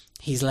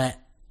he's let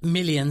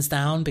millions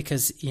down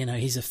because,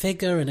 he's a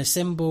figure and a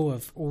symbol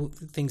of all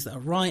the things that are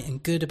right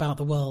and good about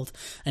the world,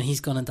 and he's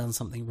gone and done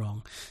something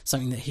wrong,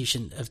 something that he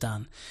shouldn't have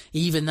done,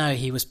 even though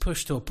he was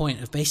pushed to a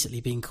point of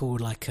basically being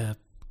called like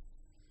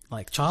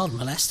child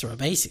molester,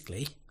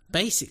 basically.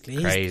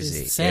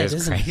 Crazy. Said, it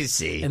was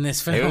crazy in this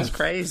film. It was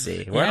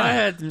crazy. When I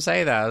heard him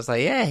say that, I was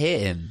like, yeah,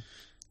 hit him.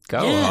 Go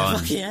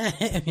on. Yeah,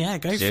 hit him. Yeah,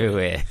 go do for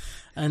it.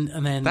 And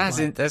then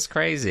that's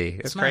crazy.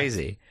 It's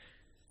crazy.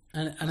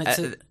 And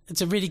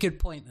it's a really good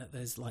point that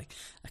there's like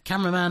a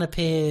cameraman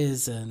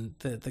appears, and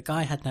the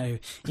guy had no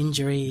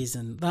injuries,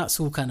 and that's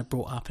all kind of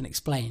brought up and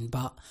explained.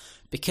 But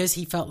because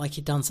he felt like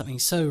he'd done something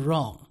so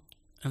wrong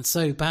and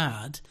so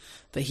bad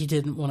that he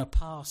didn't want to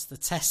pass the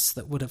tests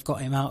that would have got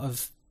him out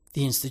of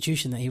the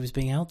institution that he was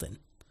being held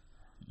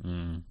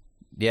in.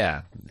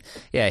 Yeah,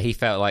 he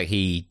felt like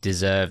he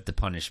deserved the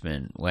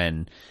punishment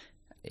when,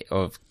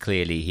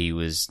 clearly he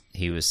was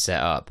set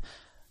up.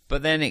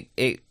 But then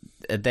it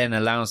then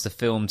allows the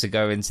film to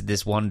go into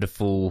this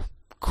wonderful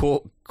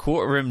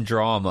courtroom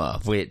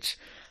drama, which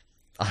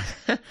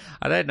I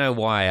don't know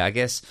why. I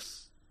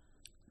guess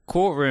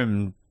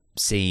courtroom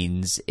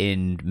scenes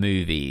in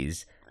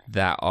movies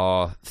that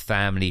are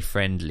family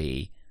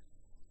friendly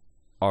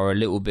are a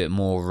little bit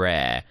more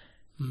rare,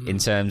 in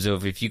terms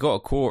of, if you got a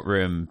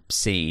courtroom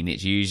scene,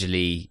 it's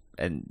usually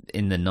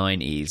in the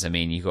 90s. I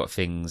mean, you got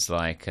things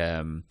like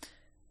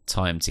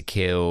Time to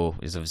Kill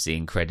is obviously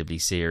incredibly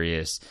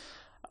serious.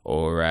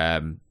 Or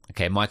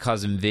okay, My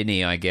Cousin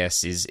Vinny, I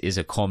guess, is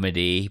a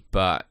comedy,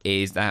 but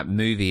that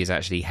movie is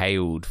actually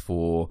hailed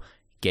for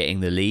getting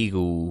the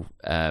legal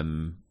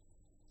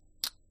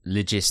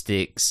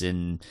logistics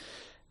and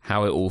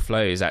how it all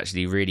flows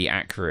actually really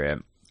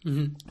accurate.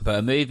 But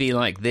a movie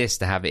like this,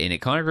 to have it in,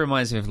 it kind of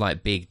reminds me of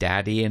like Big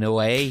Daddy in a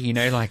way, you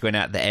know, like when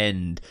at the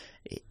end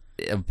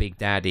of Big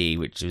Daddy,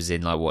 which was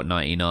in like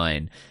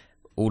 99,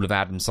 all of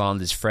Adam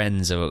Sandler's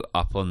friends are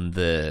up on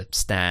the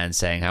stand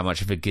saying how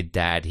much of a good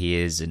dad he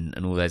is and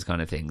all those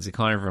kind of things. It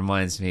kind of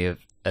reminds me of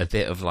a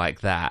bit of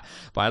like that.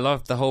 But I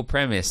love the whole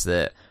premise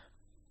that,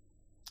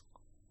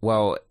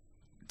 well,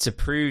 to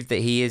prove that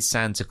he is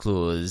Santa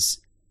Claus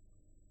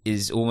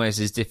is almost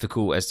as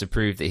difficult as to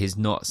prove that he's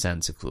not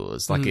Santa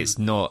Claus. Like, it's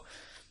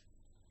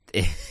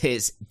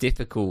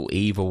difficult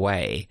either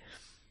way.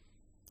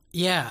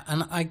 Yeah,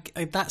 and I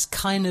that's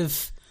kind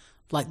of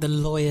like the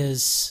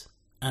lawyer's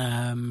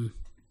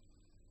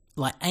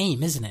like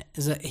aim, isn't it?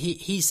 Is that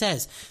he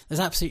says there's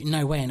absolutely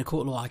no way in a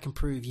court of law I can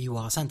prove you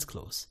are Santa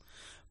Claus,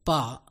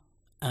 but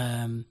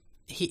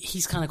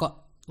he's kind of got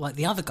like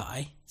the other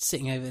guy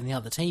sitting over in the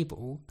other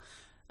table.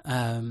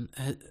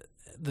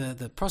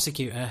 The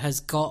prosecutor has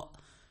got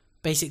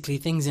basically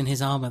things in his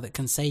armor that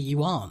can say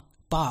you aren't,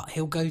 but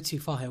he'll go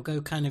too far. He'll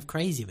go kind of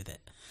crazy with it,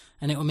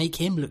 and it will make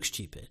him look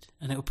stupid,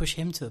 and it will push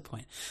him to the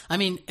point. I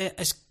mean,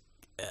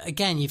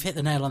 again, you've hit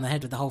the nail on the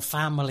head with the whole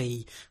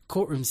family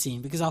courtroom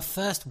scene, because our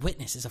first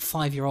witness is a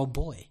 5-year-old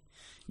boy.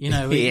 You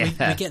know, we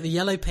get the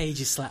yellow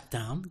pages slapped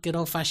down, good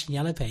old-fashioned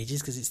yellow pages,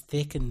 because it's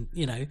thick and,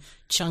 you know,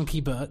 chunky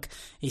book.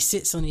 He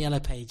sits on the yellow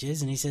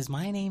pages and he says,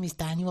 "My name is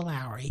Daniel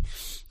Lowry,"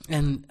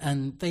 and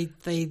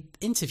they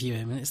interview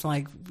him, and it's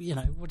like, you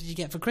know, "What did you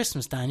get for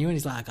Christmas, Daniel?" And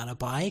he's like, "I got a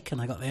bike, and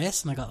I got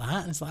this, and I got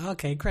that." And it's like,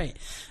 "Okay, great."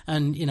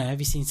 And, you know,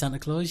 "Have you seen Santa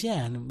Claus?"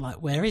 "Yeah." And I'm like,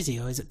 "Where is he?"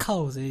 "Or is it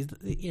Coles?"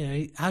 You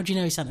know, "How do you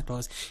know he's Santa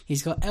Claus?"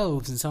 "He's got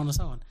elves," and so on and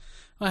so on.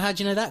 "Well, how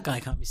do you know that guy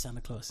can't be Santa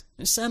Claus?"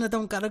 "Santa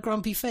don't got a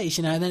grumpy face,"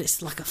 you know. And then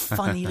it's like a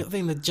funny little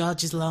thing. The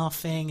judge is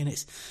laughing, and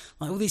it's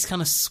like all these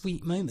kind of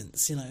sweet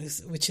moments, you know,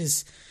 which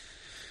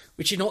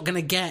you're not going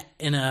to get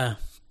in a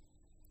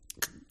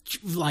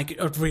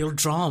real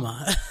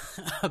drama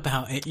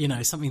about it, you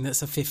know, something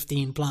that's a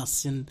 15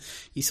 plus, and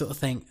you sort of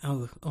think,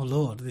 oh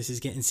Lord, this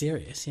is getting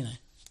serious, you know.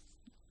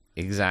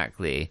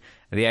 Exactly.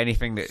 The only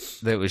thing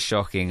that was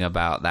shocking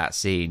about that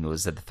scene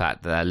was that the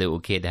fact that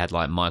little kid had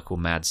like Michael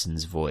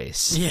Madsen's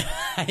voice. Yeah,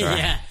 right?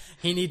 Yeah.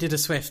 He needed a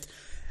Swift.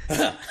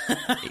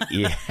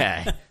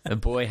 Yeah, the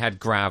boy had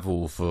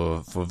gravel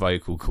for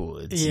vocal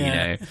cords, you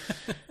know.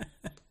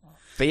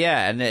 But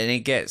yeah, and then it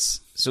gets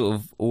sort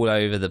of all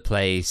over the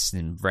place,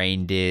 and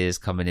reindeers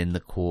coming in the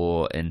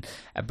court,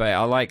 but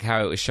I like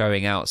how it was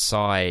showing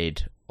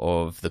outside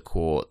of the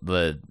court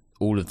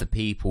all of the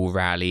people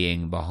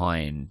rallying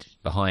behind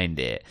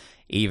it,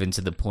 even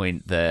to the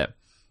point that,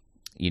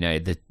 you know,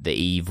 the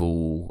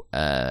evil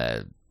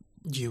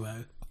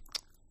duo,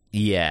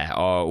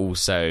 are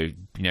also,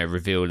 you know,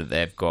 revealed that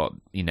they've got,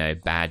 you know,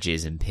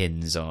 badges and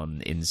pins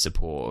on in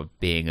support of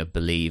being a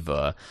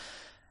believer.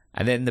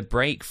 And then the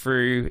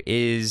breakthrough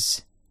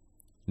is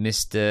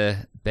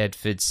Mr.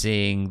 Bedford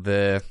seeing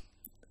the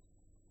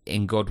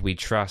 "In God We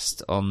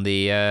Trust" on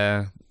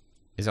the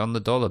is on the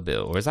dollar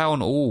bill, or is that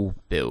on all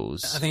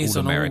bills? I think it's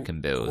all on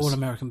American bills. All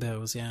American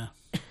bills, yeah.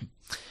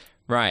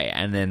 Right,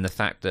 and then the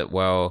fact that,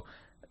 well,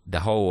 the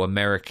whole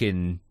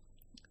American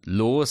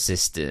law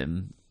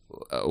system,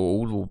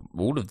 all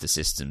of the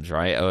systems,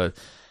 right,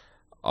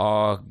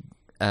 are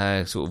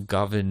sort of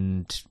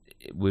governed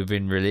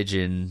within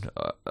religion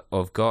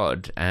of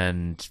God,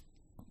 and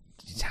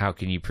how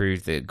can you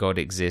prove that God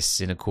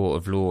exists in a court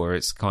of law?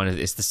 It's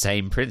the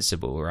same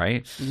principle,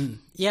 right?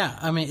 Yeah,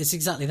 I mean, it's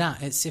exactly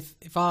that. It's if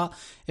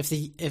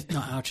the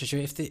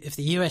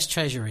US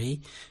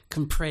Treasury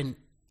can print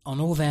on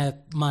all their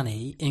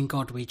money "In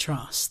God We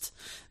Trust,"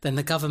 then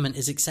the government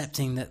is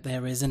accepting that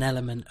there is an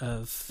element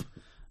of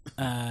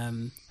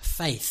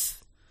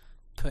faith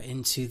put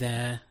into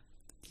their,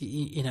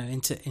 you know,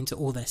 into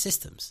all their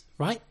systems,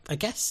 right? I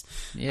guess.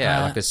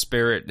 Yeah, like a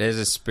spirit. There's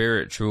a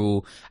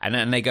spiritual,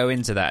 and they go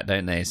into that,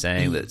 don't they?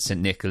 Saying that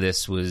St.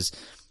 Nicholas was,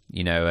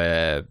 you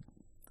know,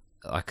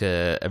 like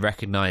a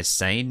recognized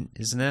saint,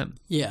 isn't it?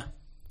 Yeah.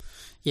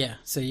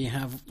 So you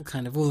have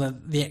kind of all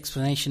the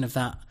explanation of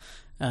that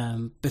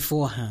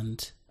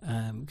beforehand,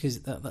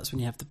 because that's when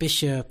you have the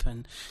bishop,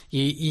 and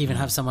you even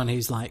have someone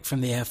who's like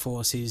from the Air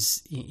Force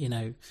who's, you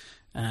know,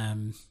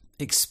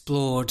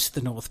 explored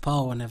the North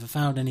Pole and never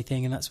found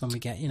anything, and that's when we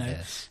get, you know,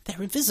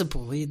 they're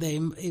invisible, they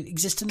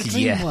exist in the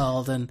dream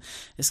world. And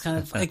it's kind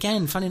of,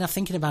 again, funny enough,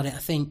 thinking about it, I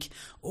think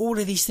all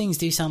of these things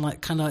do sound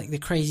like kind of like the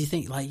crazy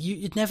thing, like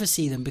you'd never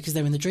see them because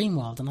they're in the dream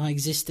world, and I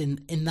exist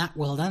in that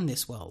world and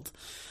this world.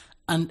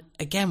 And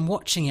again,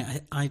 watching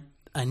it, I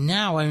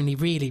now only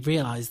really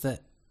realise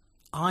that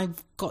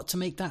I've got to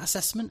make that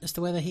assessment as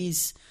to whether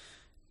he's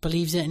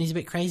believes it and he's a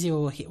bit crazy,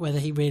 or whether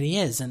he really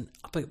is. And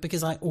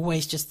because I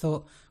always just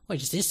thought, well, it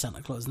just is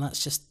Santa Claus, and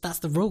that's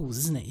the rules,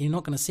 isn't it? You're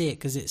not going to see it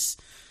because it's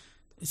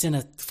it's in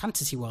a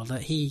fantasy world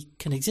that he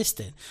can exist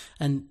in.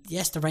 And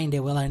yes, the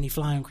reindeer will only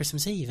fly on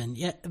Christmas Eve, and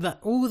yet that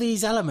all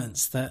these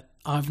elements that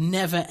I've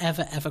never,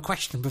 ever, ever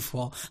questioned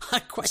before, I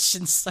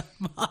questioned so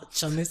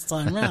much on this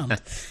time round.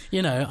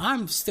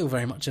 I'm still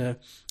very much a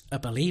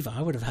believer.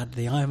 I would have had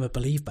the I am a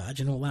Believe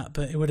badge and all that,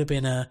 but it would have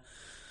been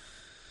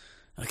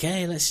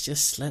okay, let's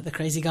just let the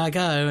crazy guy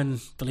go and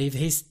believe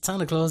he's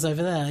Santa Claus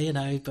over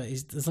there, but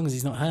as long as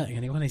he's not hurting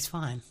anyone, he's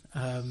fine.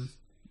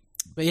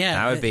 But yeah,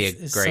 that would be a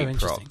great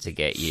so prop to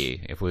get you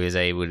if we was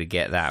able to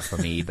get that from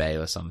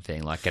eBay or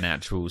something, like an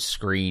actual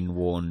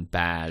screen-worn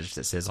badge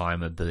that says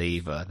I'm a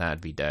believer. That'd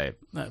be dope.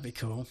 That'd be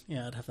cool.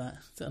 Yeah, I'd have that.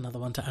 Another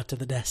one to add to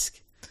the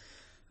desk.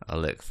 I'll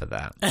look for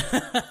that.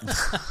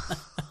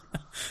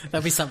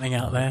 There'll be something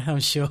out there, I'm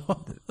sure.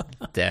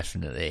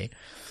 Definitely.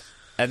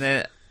 And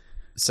then,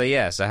 so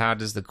how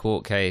does the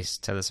court case,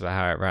 tell us about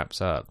how it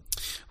wraps up?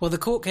 Well, the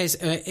court case,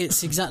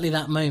 it's exactly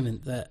that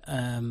moment that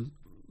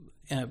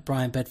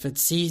Brian Bedford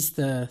sees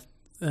the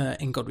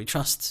In God We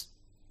Trust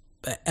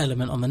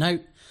element on the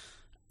note,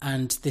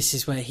 and this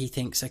is where he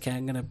thinks, okay,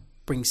 I'm going to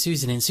bring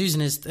Susan in. Susan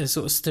has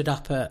sort of stood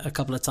up a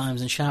couple of times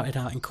and shouted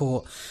out in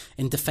court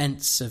in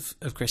defence of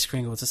Kris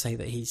Kringle to say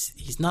that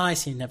he's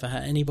nice, he never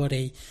hurt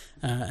anybody,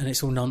 and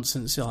it's all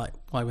nonsense, like,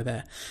 why we're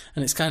there.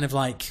 And it's kind of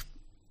like,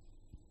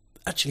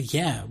 actually,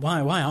 yeah, why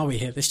are we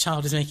here? This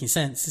child is making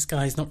sense. This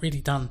guy's not really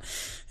done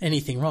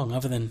anything wrong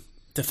other than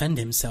defend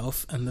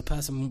himself, and the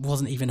person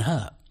wasn't even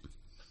hurt.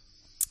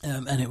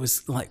 And it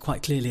was like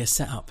quite clearly a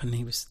setup, and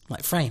he was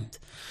like framed.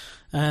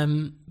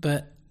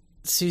 But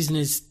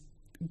Susan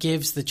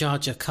gives the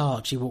judge a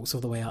card. She walks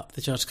all the way up.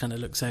 The judge kind of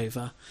looks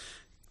over,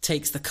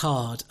 takes the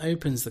card,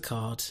 opens the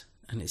card,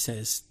 and it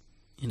says,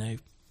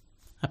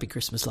 Happy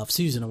Christmas, love,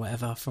 Susan, or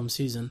whatever, from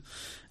Susan.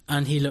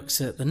 And he looks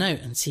at the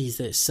note and sees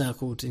that it's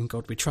circled In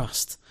God We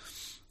Trust.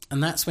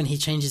 And that's when he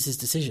changes his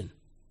decision.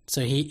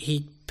 So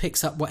he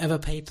picks up whatever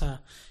paper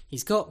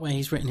he's got where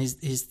he's written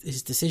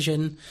his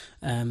decision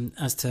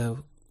as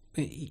to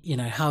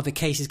how the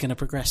case is going to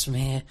progress from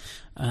here,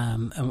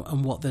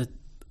 and what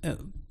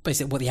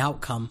basically what the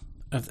outcome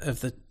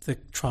of the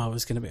trial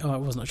is going to be. Oh,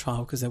 it wasn't a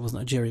trial because there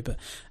wasn't a jury, but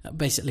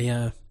basically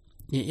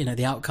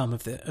the outcome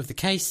of the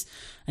case,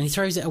 and he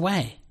throws it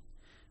away,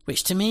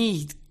 which to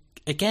me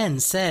again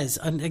says,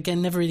 and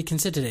again never really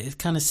considered it, it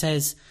kind of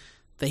says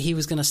that he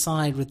was going to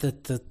side with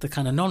the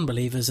kind of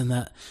non-believers, and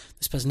that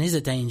this person is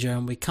a danger,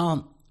 and we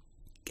can't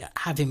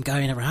have him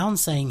going around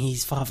saying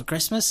he's Father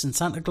Christmas and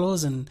Santa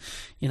Claus and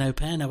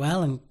Père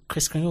Noel and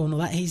Kris Kringle and all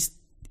that. He's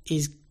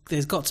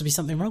there's got to be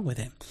something wrong with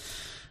him.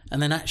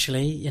 And then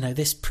actually,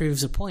 this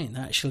proves a point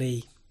that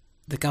actually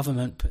the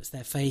government puts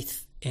their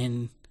faith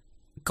in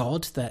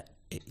God that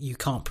you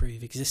can't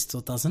prove exists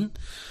or doesn't.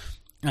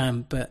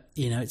 But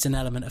it's an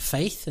element of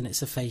faith, and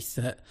it's a faith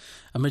that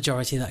a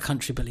majority of that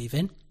country believe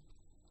in.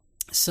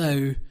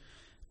 So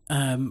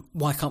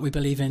why can't we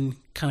believe in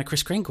kind of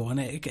Kris Kringle? And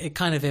it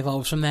kind of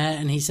evolves from there,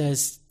 and he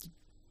says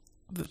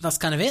that's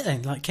kind of it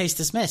then, like, case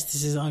dismissed.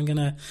 I'm going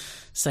to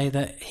say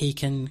that he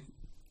can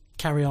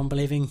carry on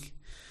believing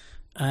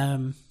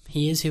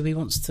he is who he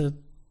wants to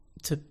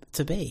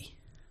be.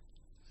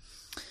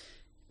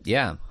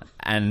 Yeah,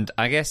 and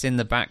I guess in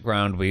the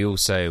background we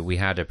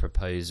had a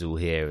proposal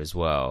here as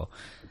well.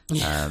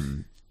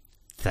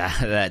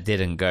 That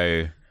didn't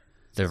go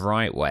the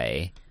right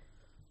way,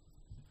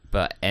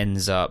 but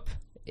ends up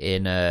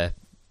in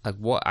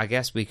what I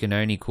guess we can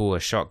only call a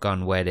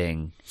shotgun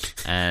wedding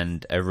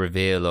and a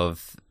reveal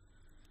of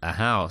a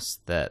house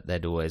that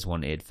they'd always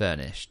wanted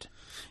furnished.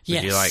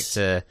 Yes. Would you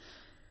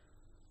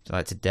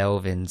like to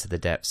delve into the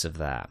depths of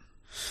that?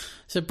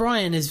 So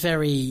Brian is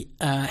very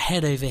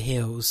head over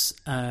heels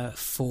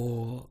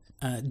for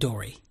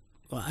Dory.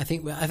 Well, I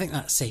think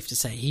that's safe to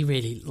say. He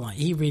really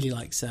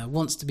likes her.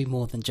 Wants to be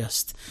more than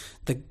just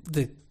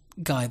the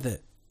guy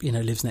that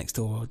lives next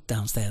door or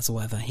downstairs or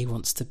whatever. He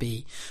wants to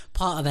be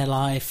part of their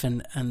life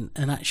and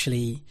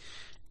actually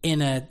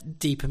in a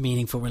deeper,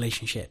 meaningful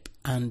relationship.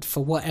 And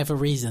for whatever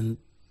reason,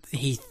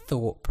 he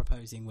thought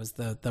proposing was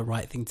the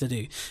right thing to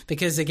do,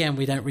 because again,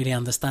 we don't really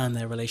understand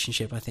their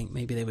relationship. I think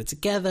maybe they were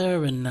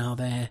together and now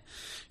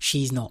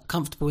she's not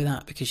comfortable with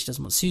that because she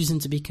doesn't want Susan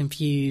to be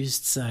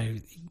confused. So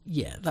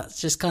yeah, that's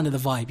just kind of the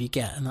vibe you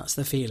get, and that's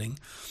the feeling.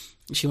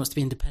 She wants to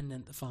be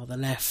independent. The father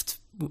left,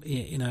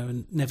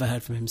 and never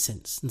heard from him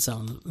since, and so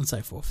on and so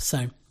forth.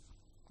 So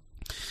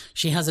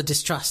she has a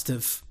distrust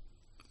of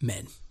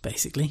men,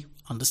 basically.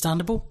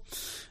 Understandable.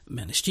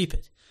 Men are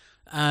stupid.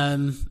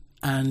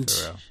 And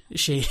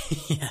she,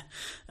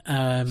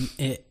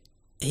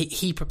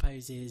 he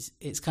proposes.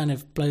 It's kind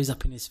of blows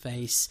up in his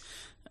face,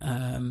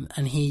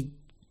 and he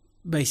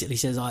basically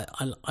says, "I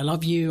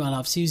love you. I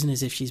love Susan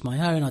as if she's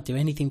my own. I'd do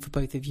anything for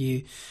both of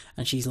you."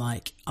 And she's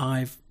like,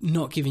 "I've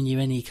not given you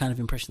any kind of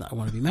impression that I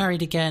want to be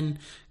married again.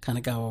 Kind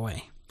of go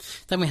away."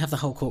 Then we have the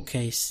whole court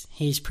case.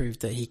 He's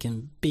proved that he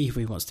can be who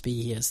he wants to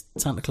be. He is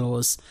Santa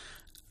Claus,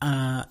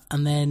 and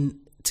then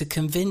to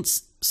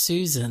convince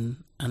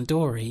Susan and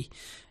Dory,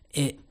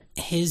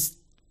 his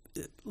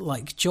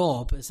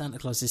job as Santa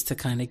Claus is to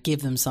kind of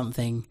give them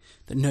something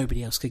that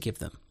nobody else could give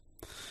them.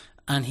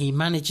 and he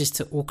manages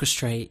to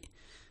orchestrate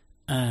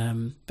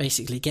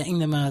basically getting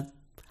them a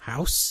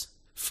house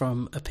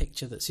from a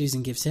picture that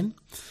Susan gives him.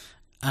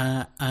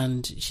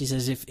 And she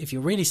says, if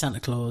you're really Santa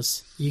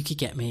Claus, you could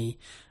get me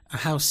a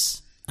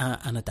house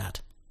and a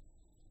dad.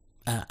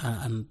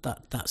 And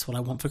that's what I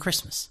want for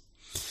Christmas.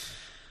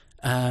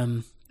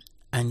 And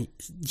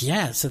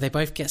yeah, so they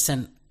both get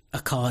sent a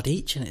card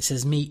each, and it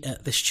says meet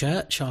at this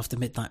church after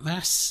midnight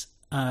mass.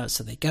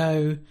 So they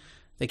go,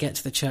 they get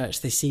to the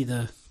church, they see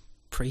the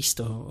priest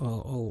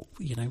or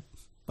you know,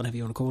 whatever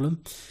you want to call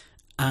him,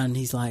 and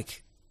he's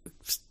like,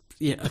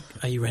 yeah,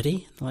 are you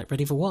ready? Like,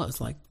 ready for what?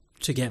 It's like,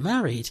 to get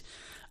married.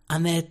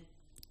 And they're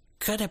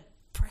kind of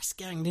press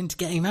ganged into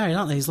getting married,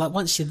 aren't they? He's like,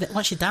 once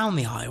you're down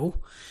the aisle,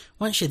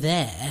 once you're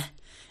there,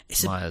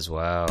 it's Might as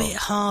well. bit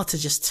hard to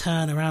just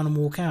turn around and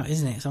walk out,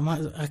 isn't it? So I'm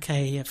like,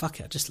 okay, yeah, fuck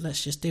it,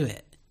 let's just do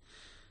it.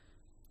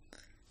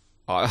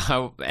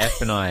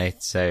 F and I,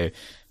 so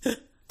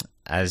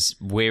as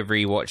we're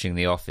rewatching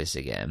The Office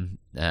again,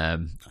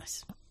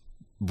 Nice.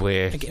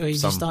 we're Okay, you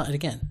just started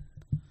again.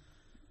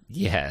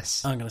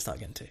 Yes. I'm going to start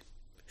again too.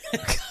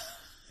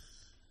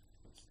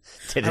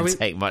 Didn't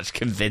take much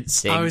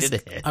convincing, did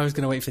it? I was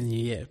going to wait for the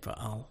new year, but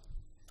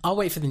I'll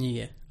wait for the new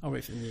year.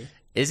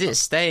 Is it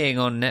staying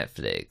on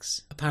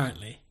Netflix?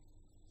 Apparently.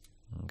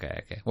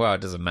 Okay. Well,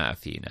 it doesn't matter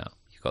for you now.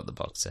 You've got the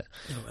box set.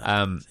 Oh,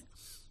 well.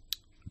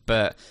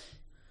 But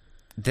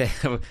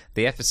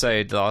the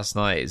episode last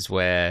night is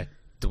where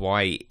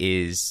Dwight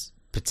is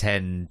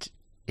pretend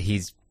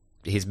he's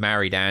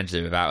married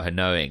Angela without her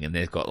knowing, and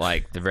they've got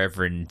like the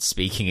Reverend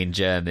speaking in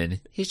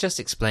German. He's just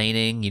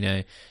explaining, you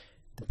know,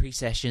 the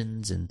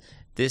pre-sessions and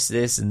this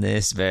and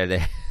this.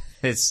 But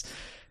it's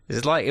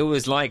like, it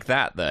was like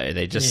that though.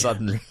 They just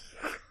suddenly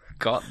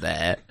got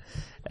there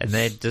and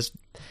they're just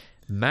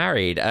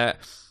married.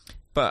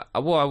 But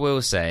what I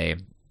will say,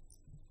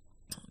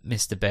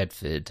 Mr.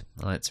 Bedford,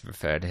 I like to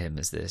refer to him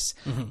as this,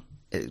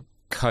 his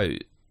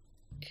coat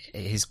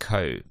is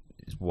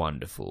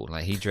wonderful.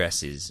 Like, he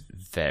dresses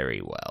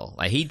very well.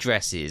 Like, he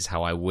dresses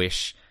how I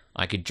wish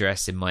I could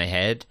dress in my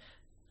head.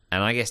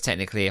 And I guess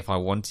technically if I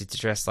wanted to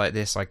dress like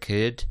this, I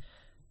could.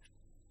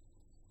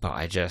 But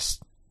I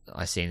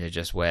seem to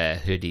just wear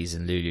hoodies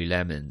and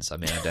Lululemons. I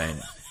mean, I don't...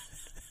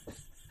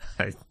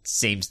 It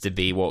seems to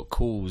be what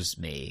calls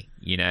me,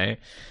 you know?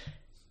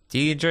 Do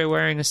you enjoy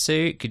wearing a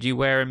suit? Could you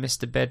wear a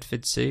Mr.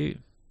 Bedford suit?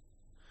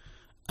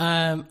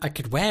 I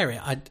could wear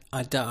it.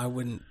 I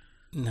wouldn't.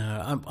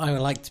 No, I would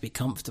like to be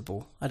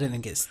comfortable. I don't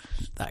think it's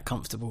that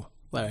comfortable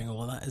wearing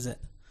all of that, is it?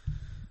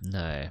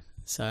 No.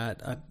 So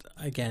I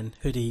again,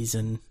 hoodies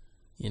and,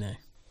 you know,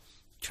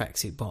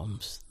 tracksuit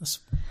bottoms.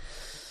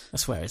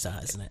 That's where it's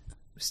at, isn't it?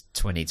 It's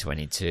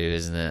 2022,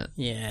 isn't it?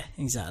 Yeah,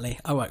 exactly.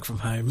 I work from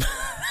home.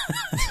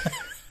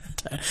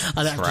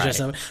 I don't have to dress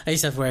up. I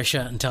used to have to wear a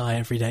shirt and tie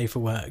every day for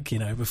work, you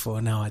know,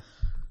 before. Now I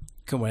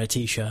can wear a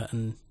t-shirt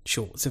and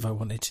shorts if I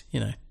wanted,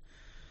 you know.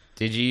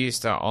 Did you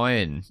used to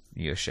iron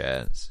your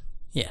shirts?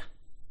 Yeah.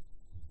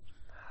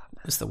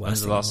 It's the worst. When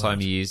was the last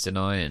time you used an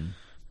iron?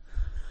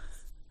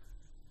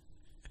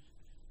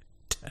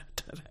 I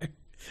don't know.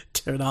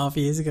 2.5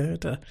 years ago?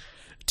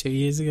 2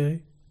 years ago?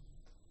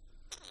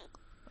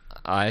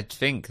 I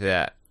think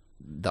that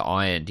the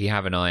iron... Do you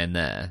have an iron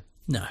there?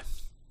 No.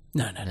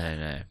 No.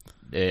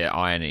 The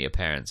iron at your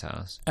parents'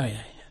 house. Oh,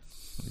 yeah.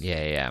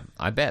 Yeah.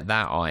 I bet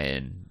that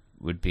iron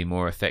would be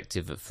more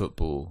effective at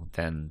football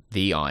than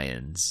the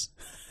irons,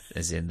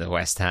 as in the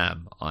West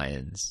Ham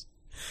irons,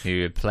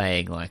 who are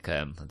playing like, I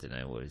don't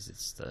know, what is it?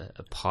 Just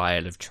a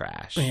pile of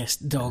trash. Yes,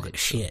 dog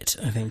shit,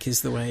 I think,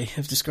 is the way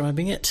of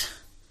describing it.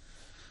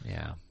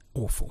 Yeah.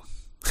 Awful.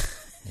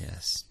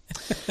 Yes.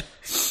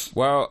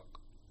 Well,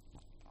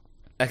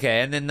 okay,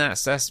 and then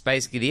that's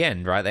basically the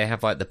end, right? They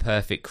have like the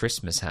perfect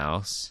Christmas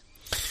house.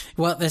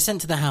 Well, they're sent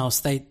to the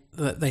house. They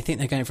think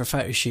they're going for a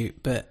photo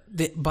shoot, but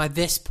by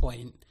this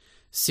point,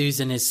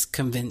 Susan is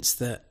convinced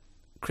that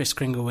Kris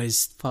Kringle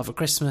is Father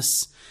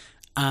Christmas,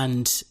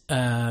 and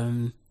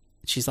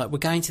she's like, "We're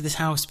going to this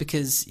house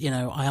because, you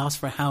know, I asked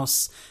for a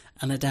house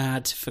and a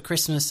dad for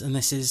Christmas, and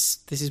this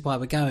is why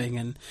we're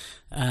going."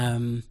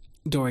 And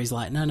Dory's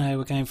like, "No,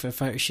 we're going for a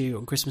photo shoot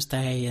on Christmas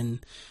Day," and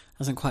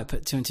hasn't quite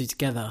put two and two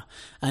together.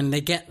 And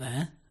they get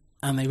there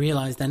and they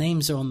realise their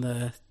names are on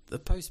the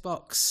post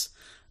box.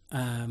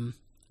 Mr.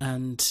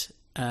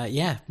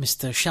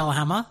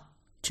 Shellhammer,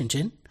 Chin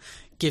Chin,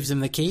 gives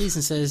them the keys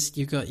and says,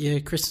 "You got your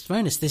Christmas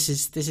bonus. This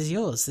is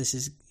yours. This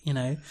is, you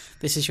know,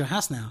 this is your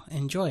house now.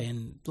 Enjoy."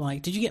 And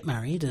like, "Did you get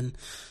married?" And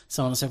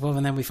so on and so forth.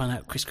 And then we find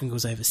out Kris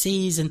Kringle's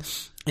overseas, and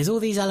there's all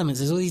these elements,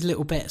 there's all these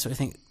little bits where I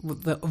think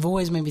that have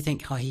always made me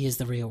think, oh, he is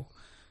the real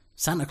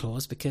Santa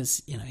Claus,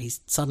 because, you know, he's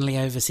suddenly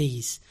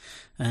overseas,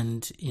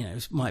 and, you know,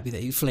 it might be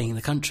that he's fleeing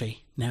the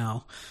country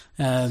now.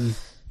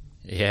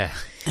 Yeah.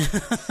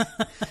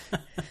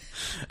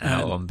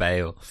 Out on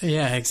bail.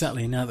 Yeah,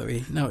 exactly. Now that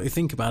we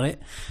think about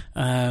it.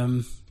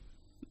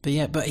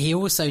 But he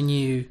also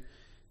knew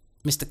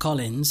Mr.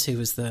 Collins, who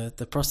was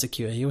the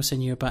prosecutor. He also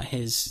knew about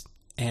his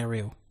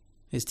aerial,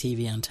 his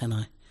TV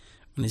antennae,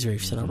 on his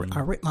roof. Said, I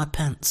ripped my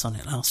pants on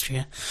it last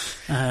year.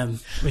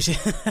 Which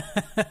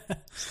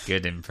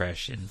Good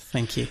impression.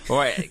 Thank you. All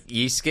right,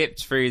 you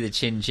skipped through the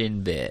chin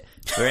chin bit.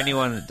 For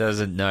anyone that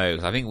doesn't know,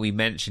 I think we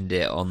mentioned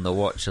it on the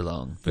watch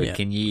along. But Yeah.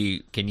 can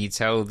you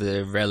tell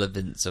the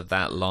relevance of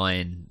that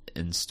line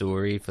and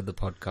story for the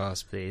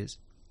podcast, please?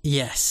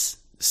 Yes.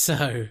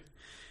 So,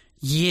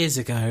 years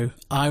ago,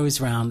 I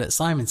was round at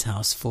Simon's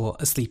house for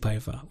a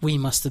sleepover. We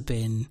must have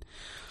been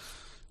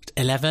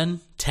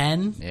 11,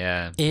 10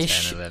 Yeah,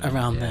 ish, 10, 11,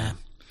 around yeah. there.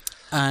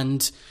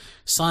 And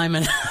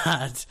Simon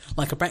had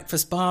like a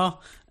breakfast bar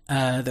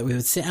that we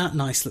would sit at,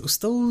 nice little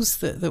stools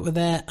that were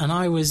there. And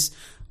I was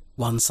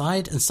one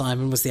side and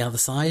Simon was the other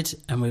side,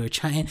 and we were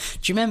chatting. Do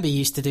you remember you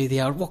used to do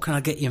the old, what can I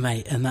get you,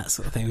 mate? And that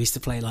sort of thing. We used to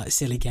play like a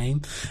silly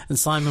game, and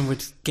Simon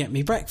would get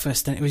me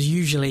breakfast, and it was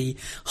usually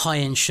high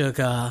in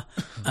sugar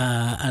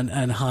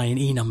and high in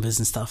E numbers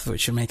and stuff,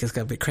 which would make us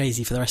go a bit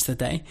crazy for the rest of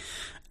the day.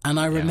 And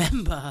I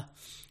remember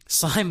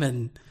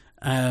Simon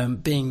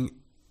being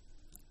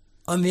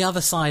on the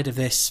other side of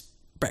this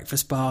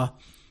breakfast bar.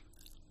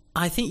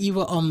 I think you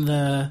were on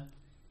the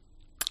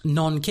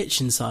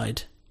non-kitchen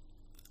side,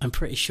 I'm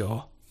pretty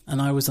sure.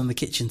 And I was on the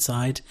kitchen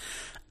side,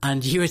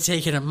 and you were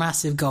taking a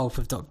massive gulp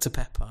of Dr.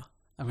 Pepper.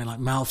 I mean, like,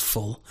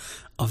 mouthful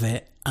of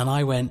it. And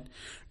I went,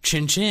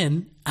 chin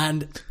chin.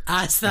 And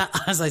as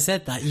I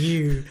said that,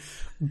 you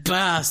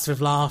burst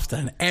with laughter,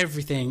 and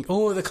everything,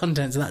 all the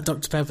contents of that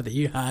Dr. Pepper that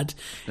you had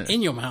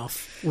in your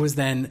mouth was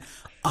then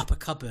up a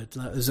cupboard.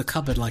 Like, there was a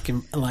cupboard like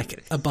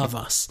above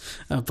us,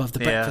 above the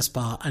breakfast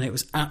bar, and it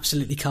was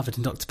absolutely covered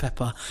in Dr.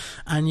 Pepper.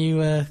 And you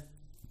were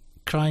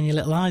crying your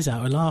little eyes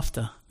out with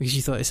laughter because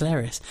you thought it's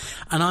hilarious.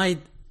 And I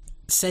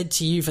said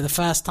to you for the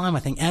first time,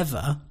 I think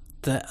ever,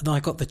 that I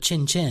got the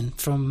chin chin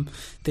from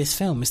this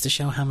film. Mr.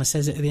 Shellhammer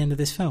says it at the end of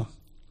this film.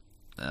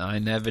 I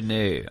never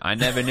knew.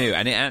 And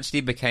it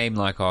actually became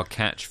like our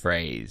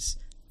catchphrase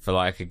for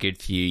like a good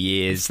few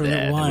years For a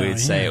there. while, We'd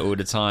say yeah. it all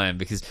the time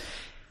because,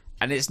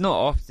 and it's not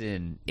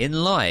often in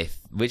life,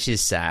 which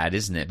is sad,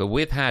 isn't it? But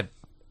we've had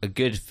a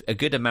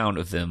good amount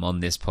of them on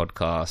this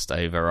podcast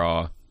over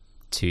our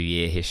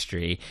 2-year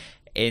history.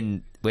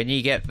 When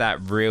you get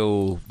that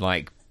real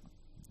like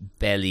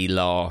belly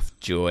laugh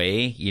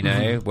joy, you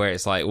know, where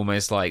it's like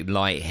almost like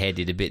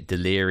lightheaded, a bit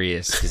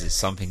delirious because it's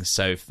something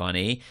so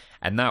funny.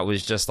 And that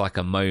was just like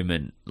a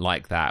moment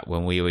like that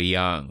when we were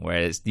young,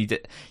 where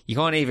you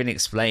can't even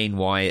explain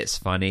why it's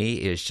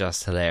funny. It was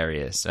just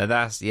hilarious. So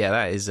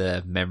that is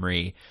a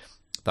memory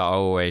that I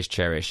always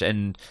cherish.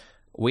 And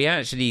you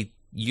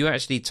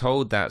actually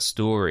told that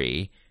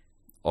story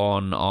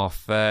on our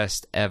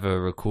first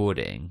ever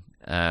recording,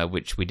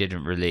 which we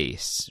didn't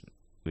release,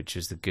 which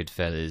was the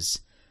Goodfellas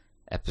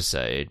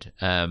episode.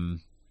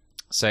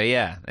 So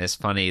yeah, it's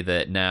funny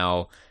that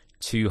now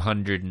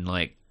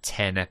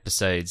 210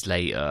 episodes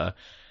later,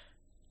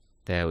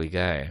 there we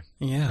go.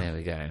 Yeah. There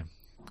we go.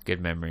 Good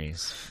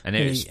memories. And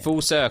it was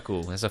full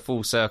circle. It's a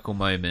full circle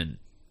moment.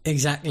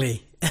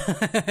 Exactly.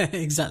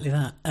 Exactly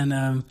that.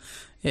 And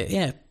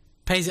it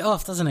pays it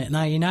off, doesn't it?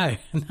 Now you know.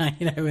 Now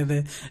you know where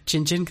the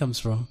chin chin comes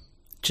from.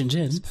 Chin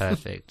chin.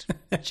 Perfect.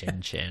 Chin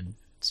chin.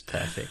 It's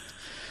perfect.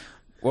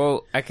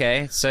 Well,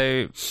 okay,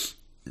 so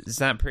does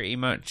that pretty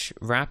much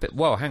wrap it?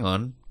 Well, hang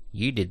on.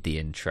 You did the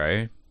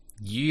intro.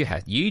 You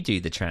do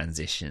the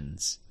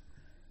transitions.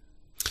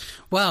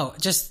 Well,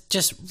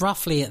 just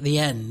roughly at the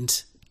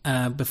end,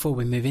 before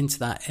we move into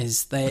that,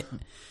 is they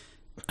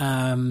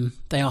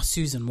ask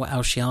Susan what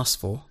else she asked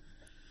for.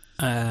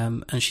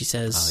 And she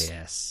says, "Oh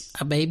yes,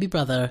 a baby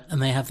brother," and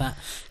they have that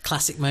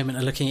classic moment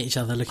of looking at each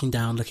other, looking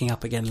down, looking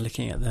up again,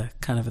 looking at the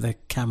kind of the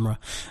camera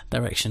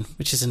direction,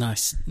 which is a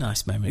nice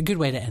moment, a good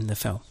way to end the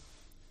film.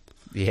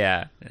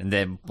 Yeah, and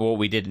then what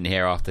we didn't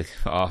hear after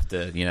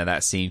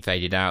that scene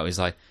faded out is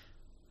like,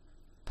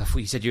 I thought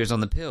you said you was on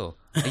the pill.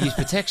 I used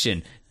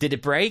protection. Did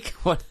it break?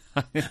 What?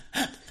 And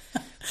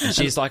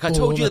she's like, I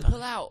told you to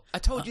pull out. I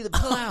told you to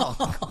pull out.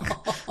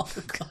 Oh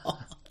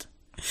God!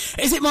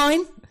 Is it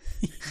mine?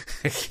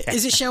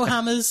 Is it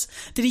Shellhammer's?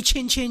 Did he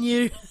chin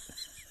you?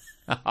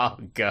 Oh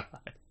God!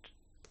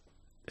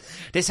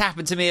 This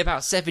happened to me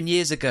about 7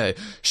 years ago.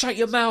 Shut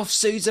your mouth,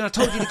 Susan. I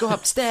told you to go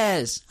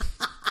upstairs.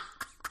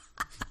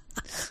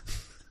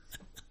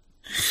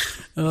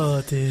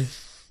 Oh dear!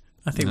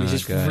 I think we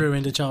just God.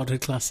 ruined a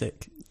childhood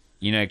classic.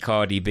 You know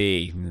Cardi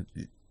B.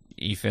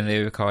 You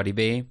familiar with Cardi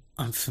B?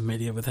 I'm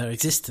familiar with her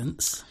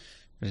existence.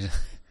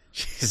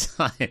 She's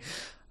like,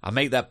 I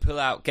make that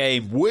pull-out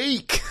game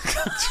weak.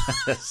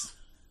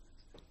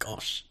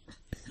 Gosh.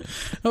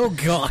 Oh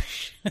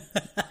gosh.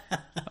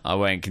 I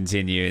won't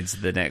continue into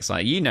the next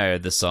line. You know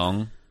the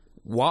song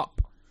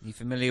WAP. You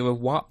familiar with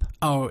WAP?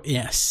 Oh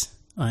yes,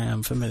 I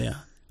am familiar.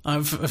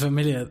 I'm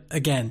familiar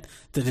again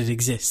that it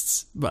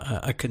exists, but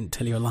I couldn't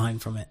tell you a line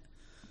from it.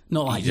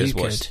 Not like you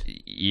could.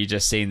 You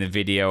just seen the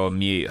video on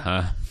mute,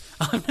 huh?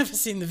 I've never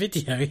seen the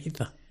video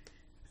either.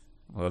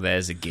 Well,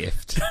 there's a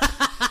gift.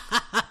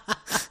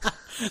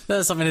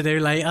 That's something to do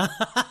later.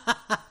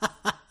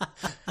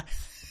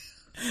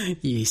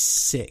 You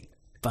sick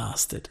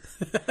bastard.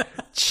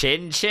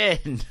 Chin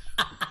chin.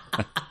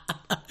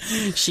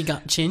 She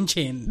got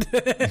chin-chinned.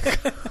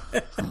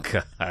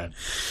 God.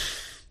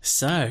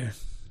 So,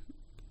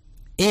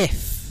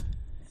 if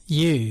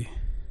you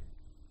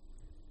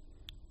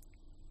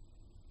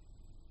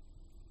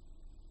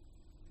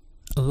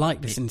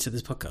like listening to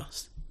this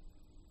podcast,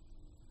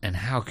 And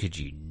how could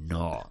you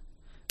not?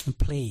 and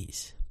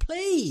please,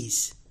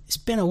 it's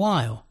been a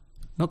while.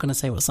 I'm not going to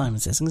say what Simon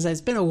says. I'm going to say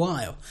it's been a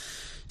while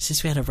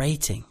since we had a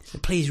rating. So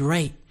please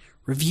rate,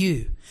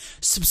 review,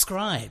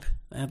 subscribe.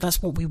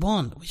 That's what we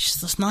want.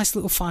 Just this nice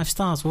little 5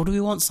 stars. What do we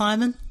want,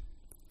 Simon?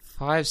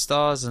 5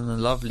 stars and the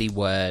lovely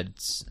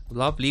words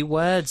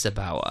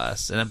about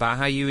us and about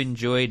how you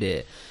enjoyed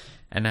it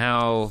and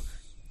how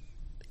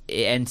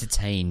it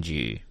entertained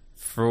you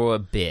for a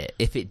bit.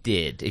 If it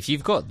did, if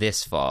you've got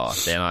this far,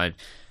 then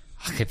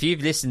if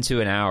you've listened to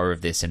an hour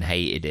of this and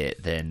hated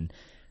it, then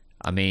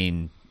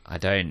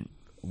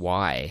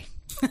why?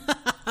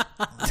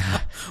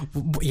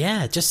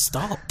 Yeah, just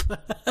stop.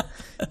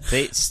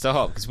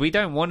 Stop, because we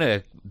don't want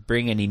to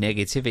bring any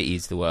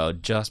negativity to the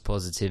world, just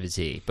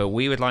positivity. But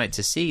we would like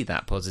to see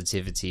that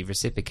positivity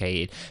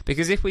reciprocated,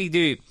 because if we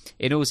do,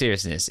 in all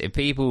seriousness, if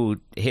people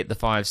hit the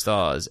 5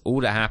 stars,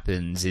 all that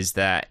happens is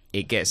that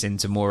it gets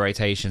into more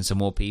rotation so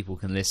more people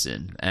can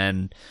listen,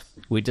 and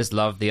we just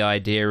love the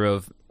idea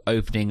of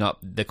opening up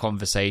the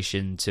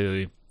conversation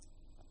to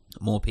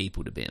more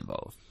people to be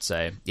involved.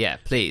 So yeah,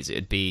 please, it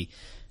would be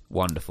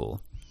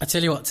wonderful. I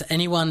tell you what, to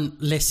anyone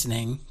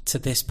listening to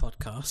this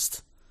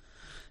podcast,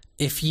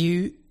 if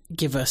you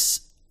give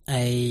us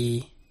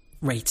a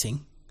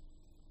rating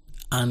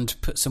and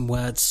put some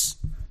words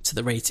to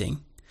the rating,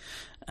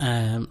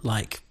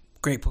 like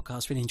great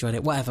podcast, really enjoyed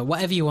it,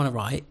 whatever you want to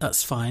write,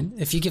 that's fine.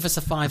 If you give us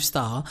a 5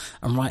 star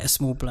and write a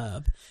small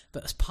blurb,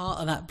 but as part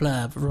of that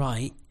blurb,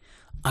 write,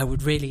 I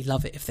would really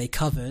love it if they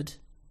covered ...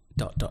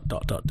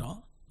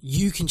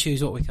 You can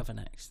choose what we cover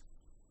next.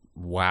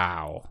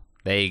 Wow,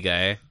 there you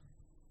go.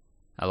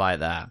 I like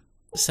that.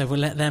 So we'll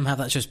let them have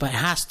that choice, but it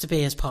has to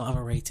be as part of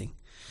a rating.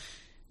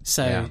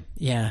 So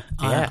yeah,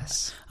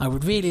 yes, I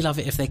would really love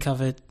it if they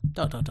covered ...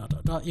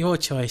 Your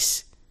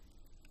choice.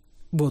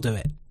 We'll do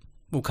it.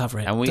 We'll cover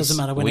it. And doesn't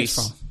matter when it's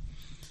from.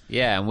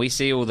 Yeah, and we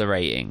see all the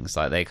ratings,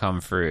 like they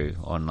come through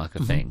on like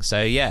a thing.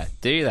 So yeah,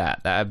 do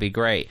that. That would be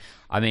great.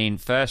 I mean,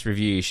 first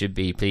review should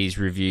be, please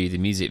review the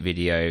music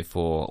video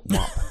for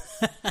what?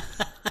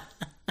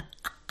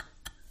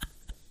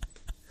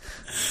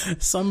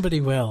 Somebody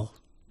will.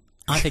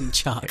 I think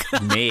Chuck.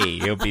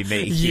 Me. It'll be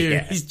me. You.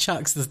 Yeah.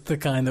 Chuck's the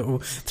kind that will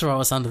throw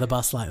us under the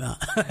bus like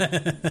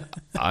that.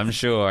 I'm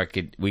sure I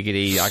could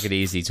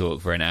easily talk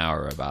for an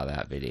hour about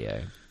that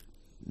video.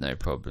 No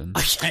problem.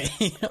 Okay,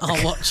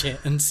 I'll watch it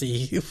and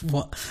see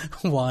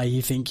why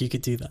you think you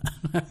could do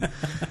that.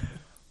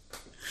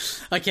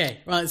 Okay,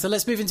 right, so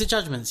let's move into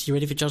judgments. You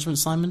ready for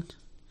judgments, Simon?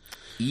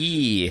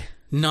 Yeah.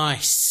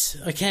 Nice.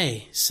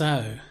 Okay,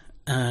 so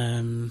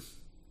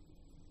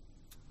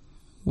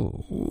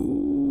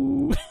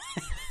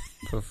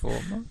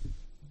Performer.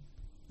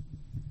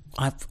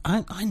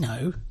 I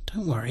know.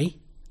 Don't worry.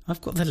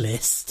 I've got the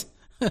list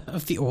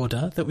of the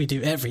order that we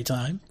do every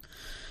time.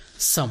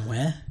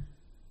 Somewhere.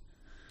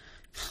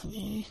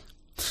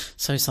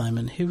 So,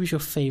 Simon, who was your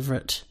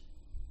favourite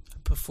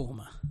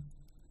performer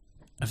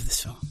of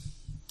this film?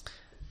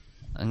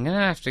 I'm going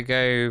to have to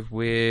go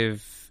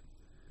with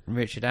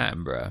Richard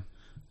Attenborough.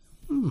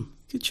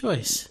 Good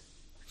choice.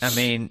 I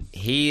mean,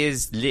 he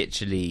is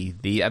literally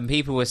and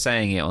people were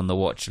saying it on the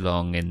watch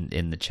along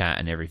in the chat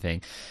and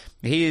everything.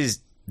 He is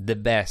the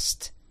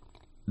best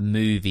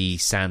movie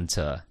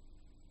Santa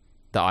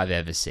that I've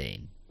ever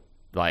seen.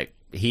 Like,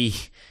 he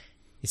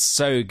is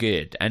so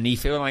good, and you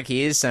feel like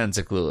he is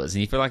Santa Claus,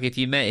 and you feel like if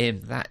you met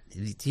him, that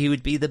he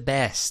would be the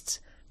best,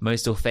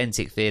 most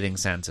authentic feeling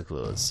Santa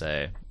Claus.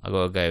 So I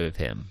gotta go with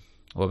him.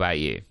 What about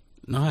you?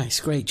 Nice,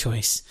 great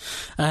choice.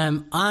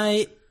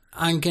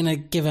 I'm going to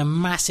give a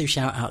massive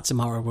shout out to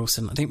Mara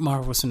Wilson. I think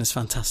Mara Wilson is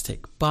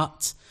fantastic,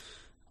 but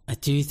I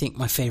do think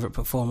my favourite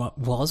performer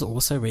was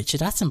also Richard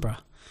Attenborough.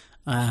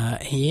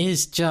 He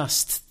is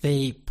just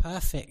the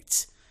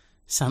perfect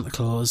Santa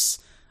Claus,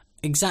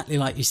 exactly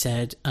like you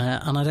said,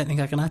 and I don't think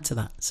I can add to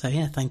that. So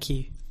yeah, thank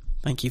you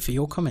for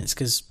your comments,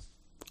 because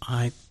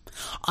I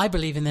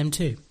believe in them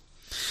too.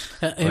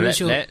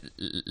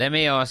 Let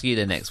me ask you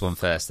the next one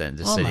first, then,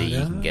 just so that you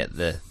can get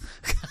the.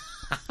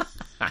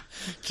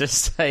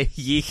 Just so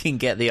you can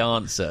get the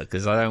answer,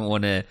 because I don't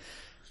want to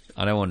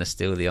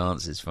steal the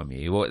answers from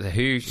you.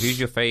 Who's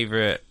your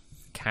favourite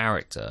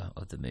character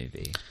of the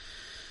movie?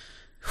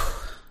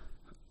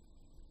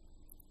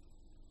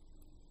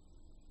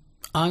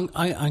 I'm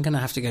going to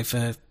have to go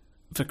for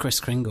Kris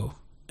Kringle.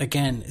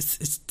 Again,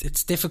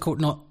 it's difficult,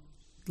 not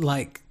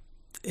like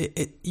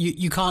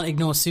you can't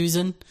ignore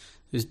Susan,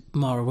 who's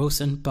Mara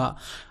Wilson, but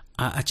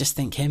I just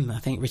think him. I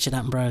think Richard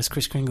Attenborough as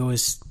Kris Kringle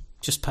is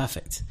just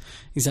perfect.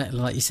 Exactly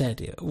like you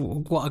said.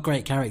 What a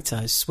great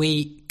character.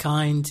 Sweet,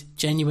 kind,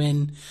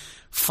 genuine,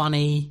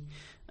 funny.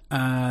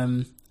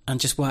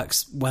 just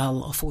works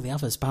well off all the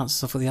others,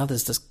 bounces off all the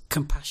others, does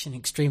compassion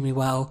extremely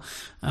well,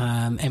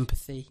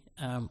 empathy,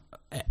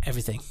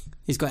 everything.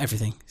 He's got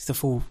everything. It's the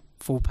full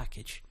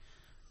package.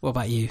 What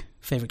about you?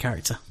 Favourite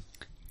character?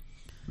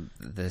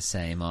 The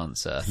same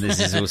answer. This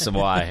is also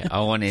why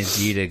I wanted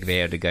you to be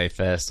able to go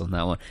first on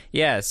that one.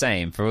 Yeah,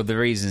 same, for all the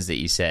reasons that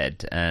you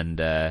said. And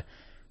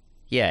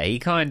yeah, he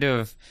kind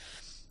of...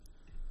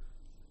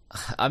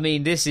 I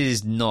mean, this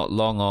is not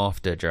long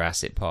after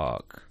Jurassic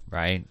Park,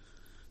 right?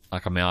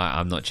 Like, I mean,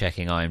 I'm not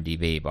checking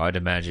IMDb, but I'd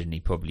imagine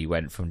he probably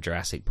went from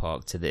Jurassic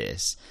Park to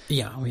this.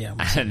 Yeah.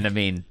 And I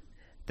mean,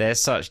 they're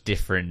such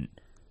different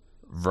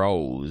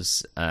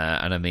roles.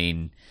 And I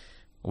mean,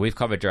 we've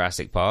covered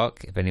Jurassic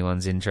Park. If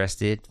anyone's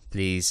interested,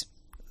 please,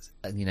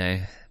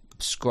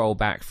 scroll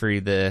back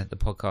through the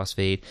podcast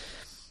feed.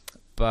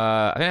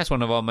 But I think that's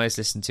one of our most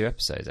listened to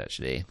episodes,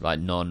 actually, like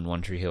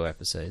non-One Tree Hill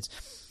episodes.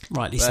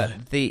 Rightly so.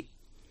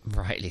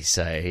 Rightly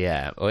so,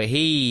 yeah. Well,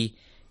 he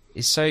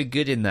is so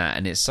good in that,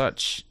 and it's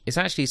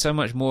actually so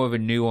much more of a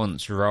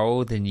nuanced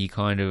role than you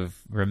kind of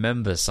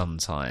remember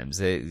sometimes.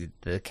 The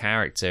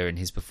character and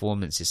his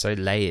performance is so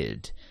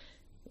layered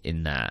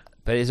in that,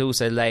 but it's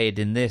also layered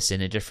in this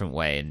in a different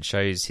way and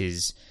shows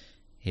his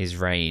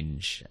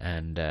range.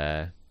 And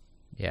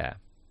yeah,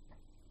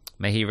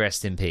 may he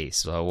rest in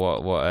peace.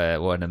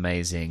 What an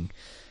amazing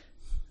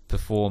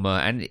performer.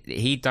 And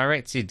he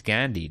directed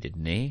Gandhi,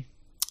 didn't he?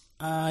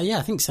 Yeah,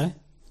 I think so.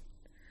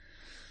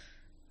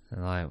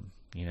 Like,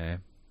 yeah,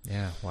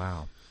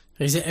 wow.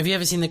 Have you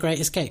ever seen The Great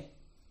Escape?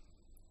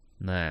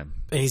 No.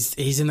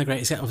 He's in The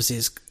Great Escape. Obviously,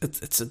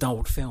 it's an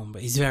old film,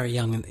 but he's very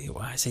young.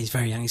 I say he's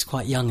very young. He's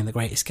quite young in The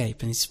Great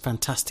Escape, and he's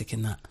fantastic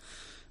in that.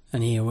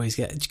 And he always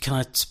Can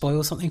I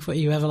spoil something for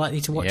you? Ever likely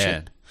to watch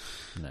it?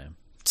 No.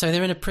 So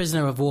they're in a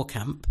prisoner of war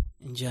camp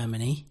in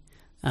Germany,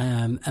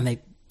 and they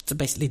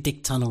basically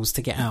dig tunnels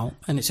to get out.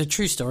 And it's a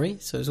true story,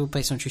 so it's all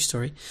based on a true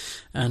story.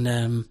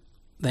 And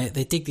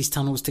they dig these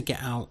tunnels to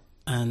get out,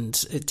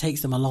 and it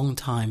takes them a long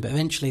time, but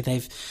eventually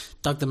they've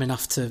dug them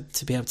enough to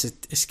be able to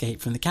escape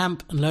from the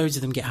camp, and loads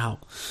of them get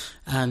out.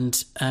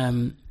 And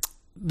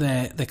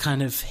they're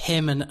kind of,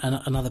 him and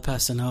another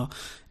person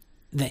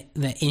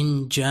they're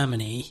in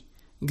Germany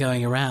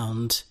going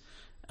around,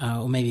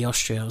 or maybe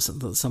Austria or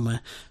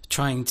somewhere,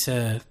 trying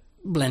to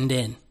blend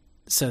in.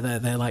 So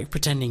they're like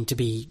pretending to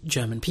be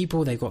German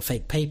people. They've got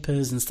fake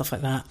papers and stuff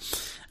like that.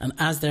 And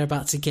as they're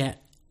about to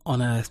get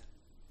on a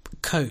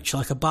coach,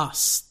 like a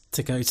bus,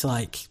 to go to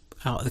like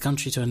out of the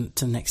country to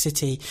the next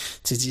city,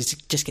 to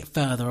just get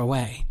further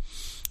away,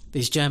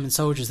 these German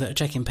soldiers that are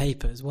checking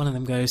papers, one of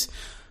them goes,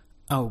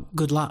 "Oh,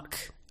 good luck,"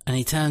 and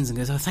he turns and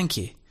goes, "Oh, thank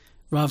you,"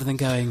 rather than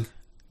going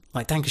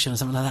like "Dankeschön" or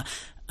something like that.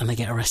 And they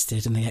get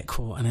arrested and they get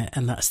caught,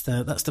 and that's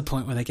the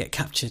point where they get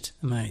captured.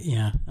 And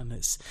and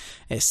it's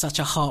such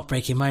a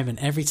heartbreaking moment.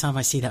 Every time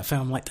I see that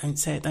film, I'm like, don't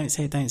say it, don't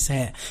say it, don't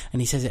say it.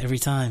 And he says it every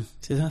time.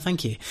 He says, "Oh,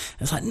 thank you."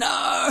 And it's like,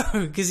 no,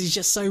 because he's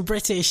just so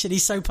British and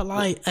he's so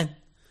polite. And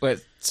Wait,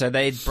 so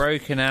they'd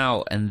broken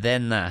out, and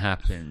then that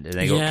happened, and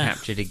they got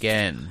captured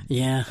again.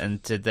 Yeah.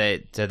 And did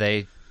they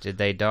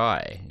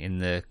die in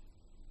the?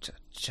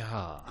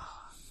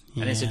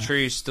 And it's a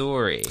true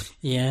story.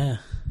 Yeah.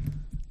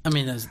 I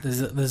mean,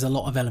 there's a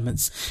lot of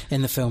elements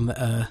in the film that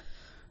are,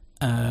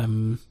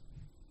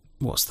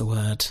 what's the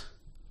word?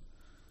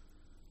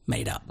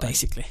 Made up,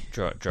 basically.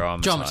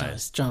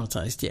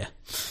 Dramatized, yeah.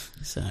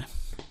 So,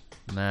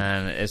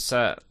 man, it's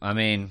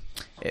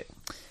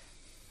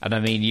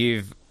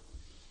you've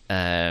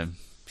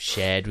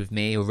shared with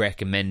me or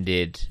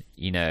recommended,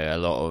 a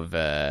lot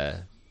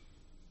of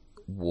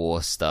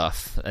war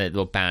stuff,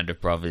 Band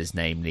of Brothers,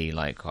 namely.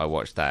 Like, I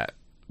watched that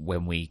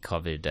when we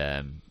covered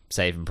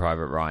Saving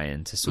Private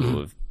Ryan, to sort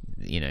of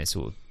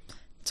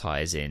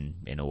ties in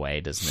a way,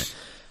 doesn't it?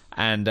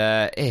 And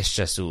it's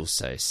just all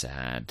so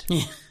sad.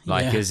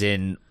 As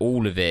in,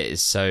 all of it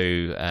is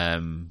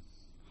so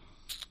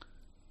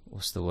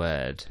what's the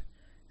word?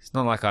 It's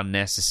not like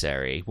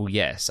unnecessary. Well,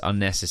 yes,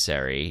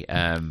 unnecessary.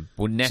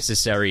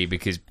 Necessary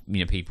because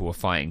people were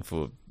fighting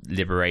for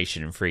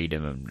liberation and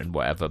freedom and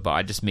whatever. But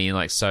I just mean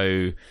like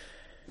so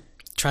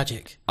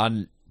tragic.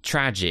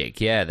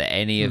 Tragic, yeah, that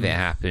any of it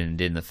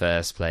happened in the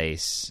first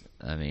place.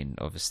 I mean,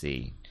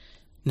 obviously,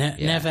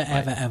 never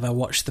ever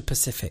watch The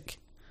Pacific.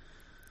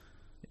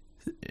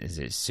 Is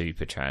it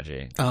super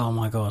tragic? Oh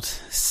my god,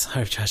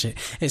 so tragic.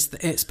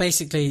 It's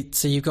basically,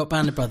 so you've got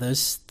Band of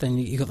Brothers, then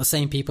you've got the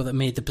same people that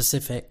made The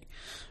Pacific,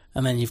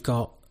 and then you've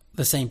got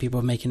the same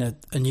people making a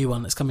new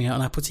one that's coming out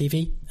on Apple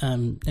TV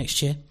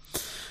next year.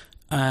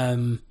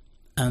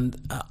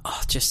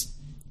 Just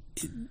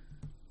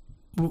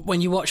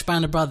when you watch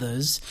Band of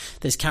Brothers,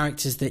 there's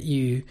characters that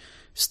you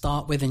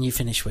start with and you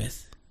finish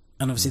with.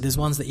 And obviously there's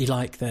ones that you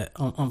like that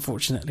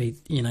unfortunately,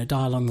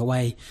 die along the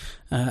way.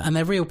 And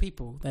they're real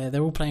people.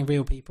 They're all playing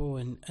real people,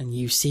 and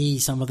you see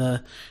some of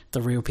the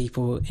real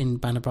people in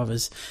Band of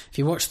Brothers. If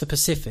you watch The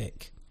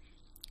Pacific,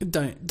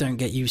 don't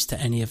get used to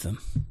any of them,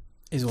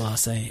 is what I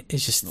say.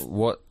 It's just...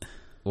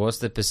 What's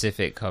The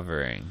Pacific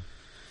covering?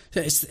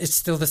 It's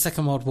still the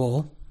Second World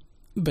War.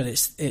 but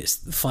it's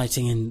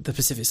fighting in the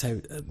Pacific,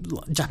 so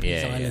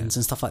Japanese islands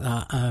and stuff like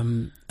that,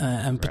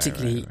 and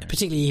particularly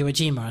Iwo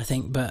Jima, I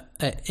think. But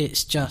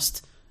it's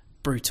just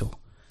brutal,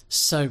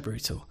 so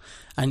brutal.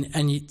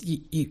 And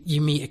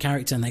you meet a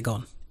character and they're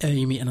gone.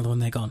 You meet another one,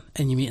 they're gone,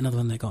 and you meet another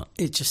one, they're gone.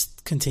 It's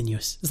just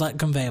continuous. It's like a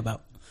conveyor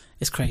belt.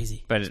 It's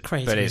crazy. But it's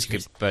crazy. But it's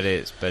good. But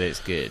it's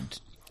good.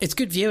 It's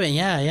good viewing.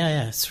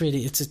 Yeah. It's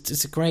really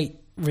it's a great,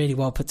 really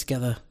well put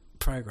together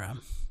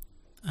program.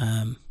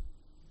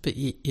 But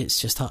it's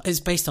just hard. It's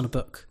based on a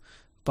book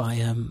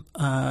by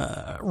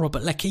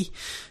Robert Leckie,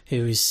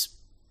 who is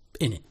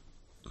in it.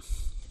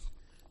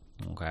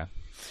 Okay.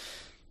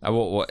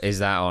 What is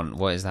that on?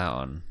 What is that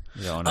on?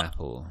 Is it on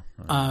Apple?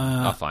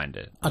 I'll find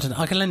it. I don't know.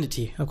 I can lend it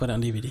to you. I've got it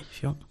on DVD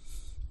if you want.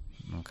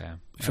 Okay.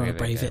 If you want to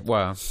brave it.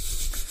 Well,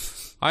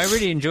 I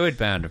really enjoyed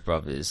Band of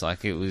Brothers.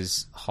 Like, it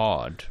was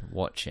hard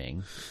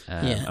watching.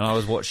 And I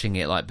was watching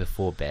it, like,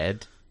 before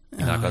bed.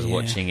 And, like, I was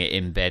watching it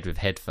in bed with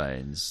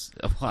headphones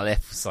while I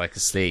was, like,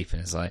 asleep.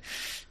 And it's like,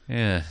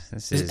 yeah,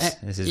 this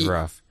is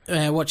rough.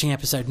 Watching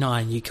episode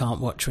 9, you can't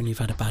watch when you've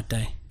had a bad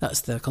day.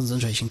 That's the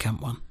concentration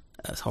camp one.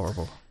 That's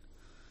horrible.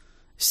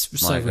 It's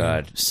so real.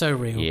 God. So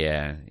real.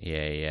 Yeah.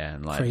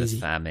 And, like, crazy.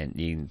 The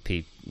famine.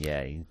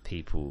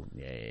 People.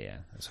 Yeah.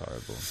 That's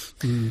horrible.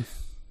 Mm.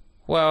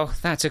 Well,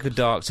 that took a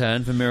dark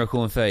turn for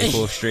Miracle on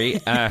 34th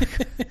Street.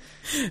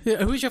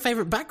 Who's your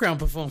favourite background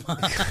performer?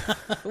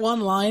 One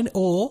line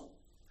or...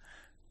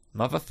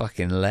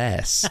 Motherfucking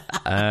less.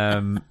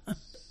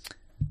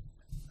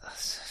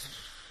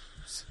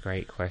 It's a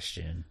great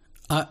question.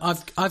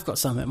 I've got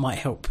some that might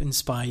help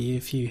inspire you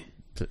if you...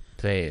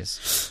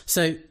 Please.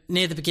 So,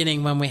 near the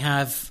beginning when we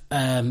have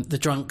the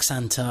drunk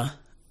Santa...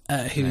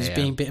 who's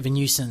being a bit of a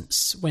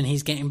nuisance, when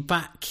he's getting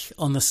back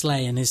on the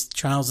sleigh and his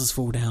trousers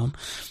fall down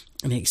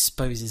and he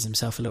exposes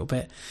himself a little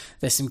bit,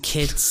 there's some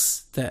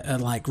kids that are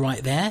like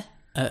right there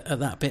at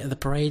that bit of the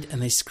parade,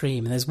 and they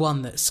scream, and there's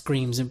one that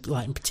screams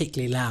like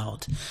particularly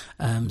loud,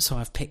 so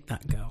I've picked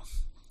that girl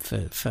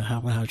for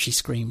how she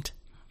screamed.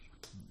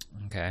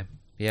 Okay,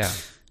 yeah,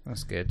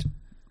 that's good.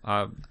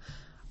 I'll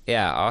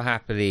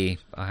happily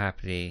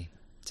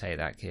take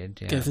that kid.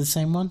 Yeah. Go for the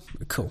same one.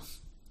 Cool.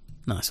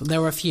 Nice. Well,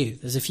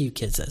 there's a few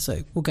kids there,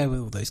 so we'll go with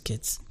all those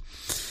kids.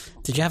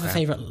 Did you have a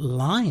favourite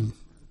line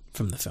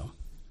from the film?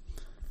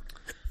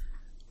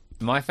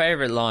 My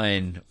favourite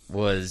line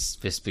was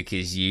just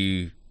because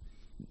you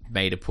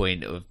made a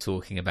point of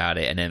talking about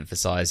it and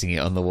emphasising it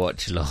on the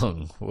watch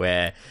along,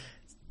 where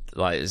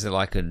like is it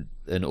like an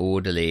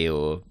orderly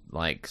or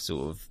like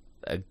sort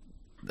of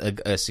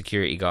a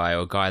security guy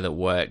or a guy that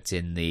worked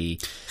in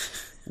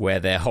where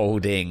they're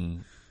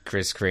holding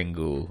Kris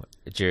Kringle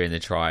during the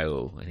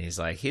trial, and he's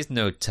like, he's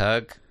no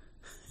tug.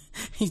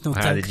 He's no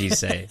tug. How did you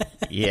say?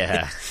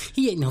 Yeah.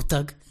 He ain't no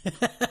tug.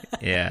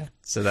 Yeah,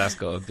 so that's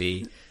got to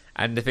be...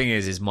 And the thing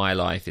is my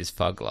life is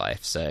thug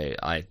life, so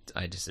I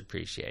just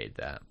appreciate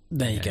that.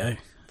 There you go.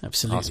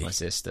 Absolutely. Ask my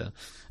sister.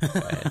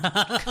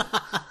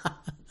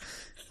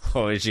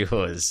 What was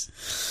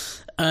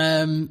yours?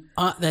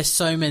 There's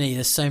so many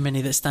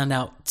that stand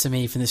out to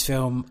me from this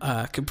film.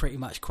 Could pretty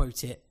much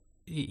quote it,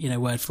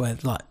 word for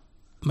word, like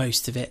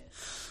most of it.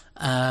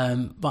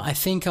 But I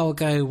think I'll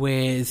go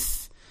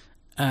with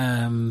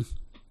I'd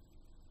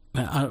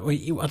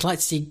like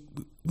to see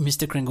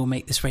Mr. Kringle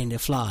make this reindeer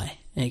fly.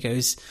 And he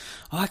goes,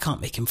 I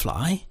can't make him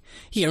fly.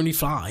 He only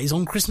flies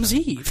on Christmas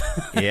Eve.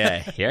 Yeah,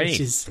 he only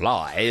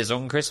flies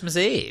on Christmas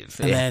Eve.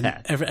 And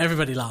then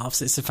everybody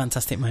laughs. It's a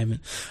fantastic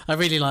moment. I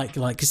really like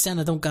because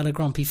Santa don't got a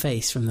grumpy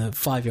face from the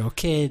 5-year-old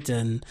kid.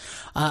 And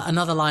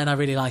another line I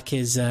really like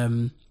is,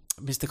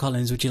 Mr.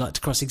 Collins, would you like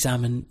to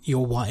cross-examine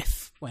your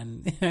wife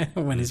when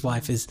his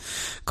wife is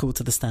called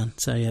to the stand?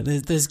 So yeah,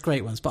 there's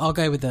great ones. But I'll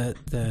go with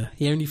the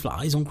he only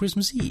flies on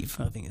Christmas Eve.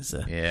 I think it's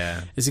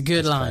a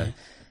good line.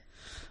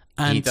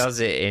 And he does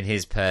it in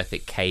his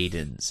perfect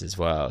cadence as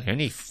well. He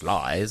only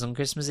flies on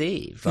Christmas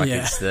Eve. Like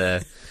it's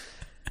the...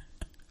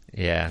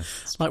 Yeah.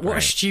 It's like, what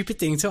a stupid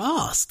thing to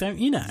ask, don't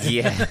you know?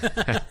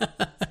 Yeah.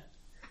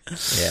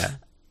 Yeah.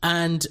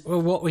 And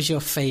what was your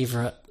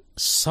favourite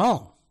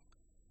song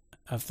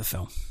of the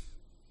film?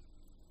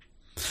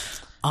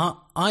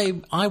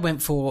 I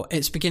went for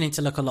It's Beginning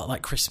to Look a Lot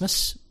Like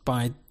Christmas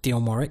by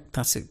Dionne Warwick.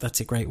 That's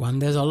a great one.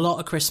 There's a lot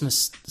of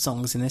Christmas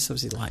songs in this.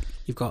 Obviously, like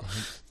you've got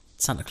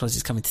Santa Claus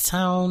is Coming to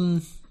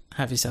Town,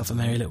 Have Yourself a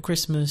Merry Little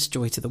Christmas,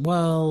 Joy to the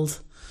World.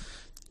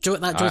 Joy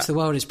to the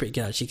World is pretty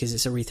good actually because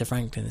it's Aretha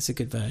Franklin. It's a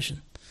good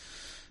version.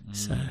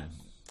 So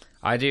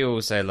I do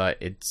also like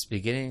It's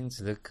Beginning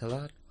to Look a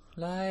Lot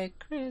Like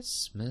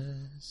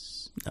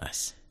Christmas.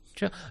 Nice.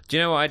 Do you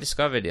know what I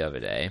discovered the other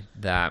day?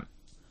 That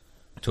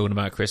talking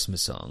about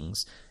Christmas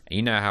songs,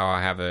 you know how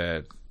I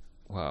have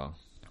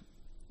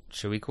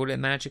should we call it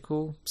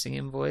magical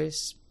singing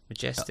voice?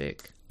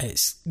 Majestic?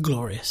 It's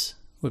glorious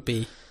would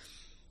be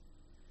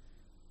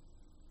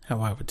how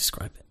I would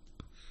describe it.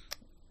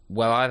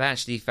 Well, I've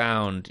actually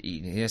found,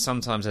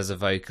 sometimes as a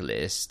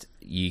vocalist,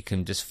 you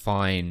can just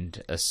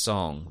find a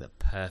song that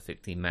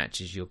perfectly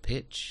matches your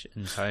pitch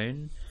and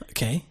tone.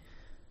 Okay.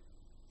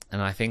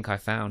 And I think I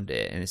found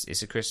it, and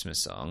it's a Christmas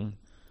song.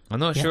 I'm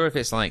not sure if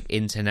it's like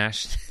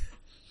international.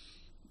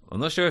 I'm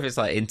not sure if it's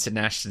like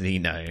internationally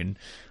known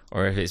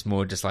or if it's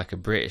more just like a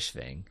British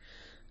thing.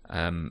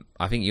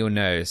 I think you'll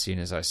know as soon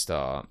as I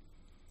start.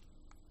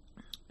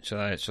 Shall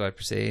I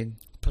proceed?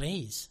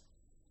 Please.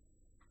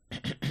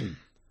 I'm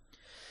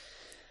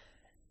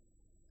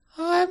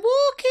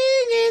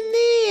walking in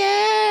the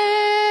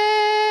air.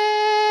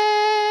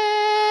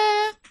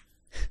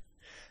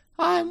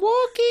 I'm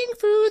walking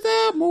through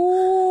the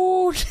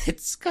moonlit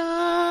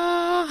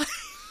sky.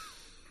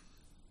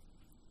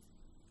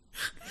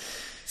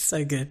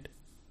 So good.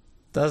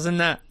 Doesn't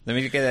that? Let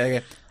me get that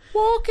again.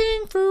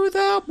 Walking through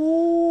the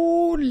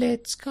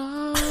moonlit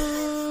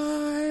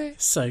sky.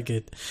 So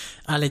good.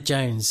 Aled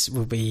Jones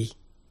will be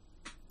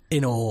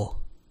in awe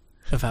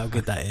of how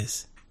good that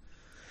is.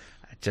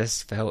 I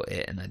just felt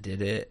it and I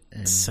did it.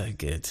 And So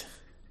good.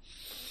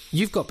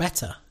 You've got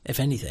better, if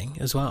anything,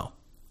 as well.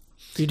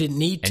 You didn't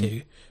need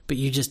to, but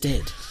you just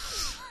did.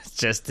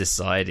 just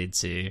decided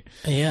to.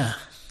 Yeah.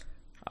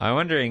 I'm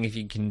wondering if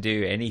you can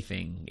do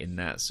anything in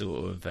that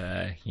sort of,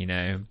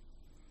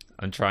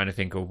 I'm trying to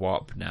think of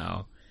WAP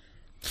now.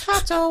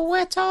 Cut a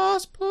wet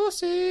ass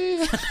pussy.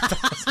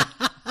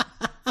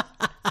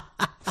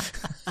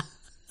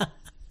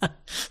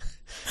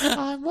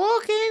 I'm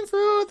walking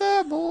through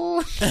the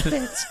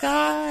moonlit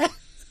sky.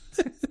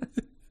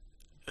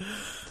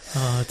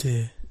 Oh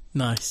dear.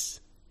 Nice.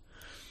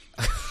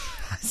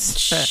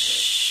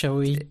 Shall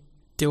we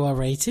do our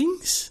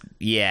ratings?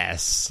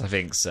 Yes, I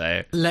think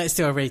so. Let's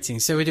do our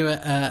ratings. So we do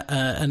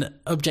an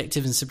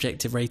objective and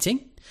subjective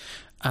rating.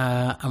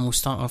 And we'll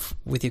start off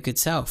with your good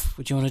self.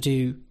 Would you want to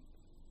do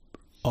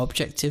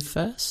objective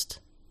first?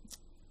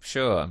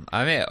 Sure.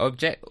 I mean,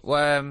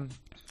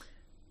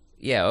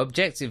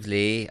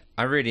 objectively,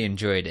 I really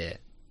enjoyed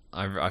it.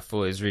 I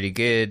thought it was really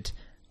good.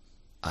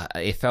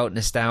 It felt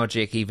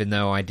nostalgic, even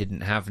though I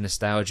didn't have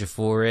nostalgia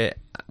for it,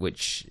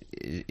 which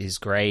is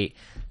great.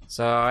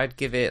 So I'd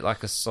give it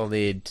like a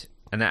solid,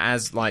 and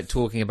as like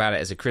talking about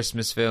it as a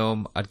Christmas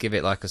film, I'd give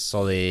it like a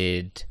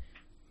solid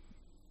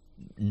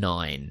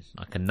 9,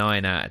 like a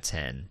 9 out of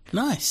 10.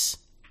 Nice.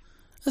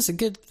 That's a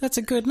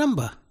good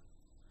number.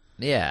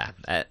 Yeah,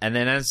 and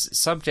then as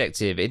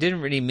subjective, it didn't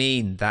really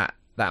mean that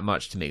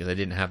much to me because I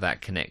didn't have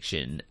that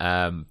connection.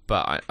 But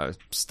I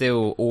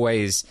still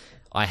always,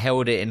 I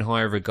held it in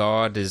high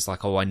regard as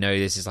like, oh, I know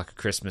this is like a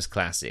Christmas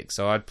classic.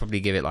 So I'd probably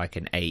give it like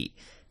an 8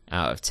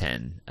 out of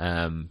 10.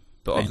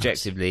 But very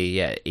objectively, nice.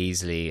 Yeah,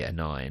 easily a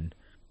 9.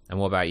 And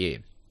what about you?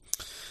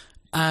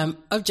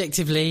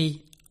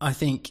 Objectively, I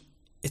think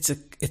it's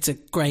a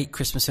great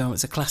Christmas film.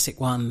 It's a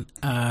classic one.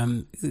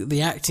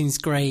 The acting's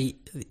great.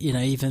 You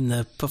know, even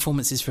the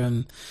performances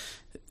from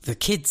the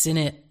kids in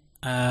it.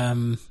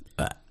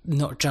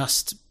 Not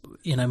just,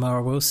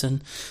 Mara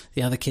Wilson,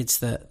 the other kids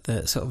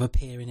that sort of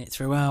appear in it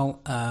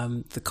throughout.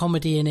 The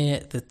comedy in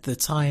it, the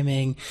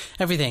timing,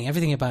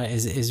 everything about it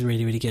is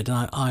really, really good.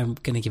 And I'm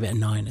going to give it a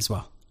 9 as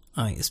well.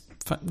 I think it's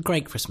a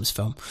great Christmas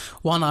film.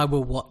 One I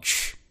will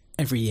watch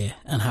every year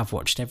and have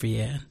watched every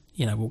year.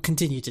 And, will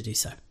continue to do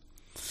so.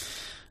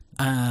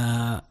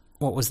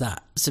 What was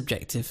that?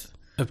 Subjective,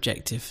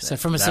 objective. So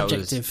from a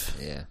subjective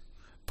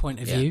point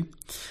of view,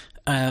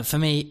 for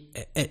me,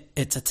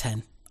 it's a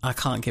 10. I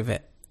can't give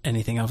it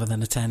anything other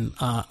than a 10.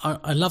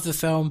 I love the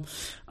film.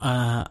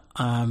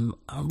 I'm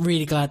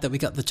really glad that we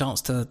got the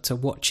chance to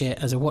watch it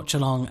as a watch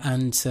along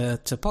and to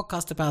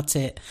podcast about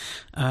it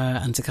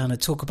and to kind of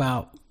talk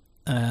about,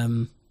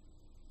 I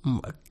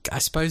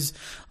suppose,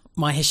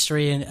 my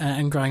history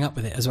and growing up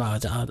with it as well.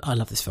 I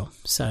love this film.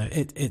 So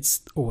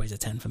it's always a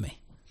 10 for me.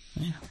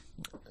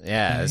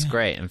 Yeah, it's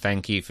great. And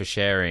thank you for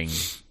sharing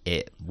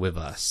it with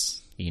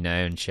us,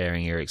 and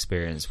sharing your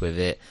experience with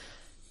it.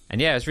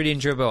 And yeah, it's really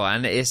enjoyable.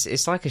 And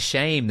it's like a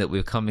shame that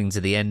we're coming to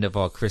the end of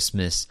our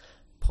Christmas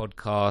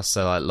podcast.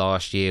 So like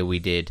last year we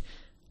did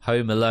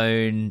Home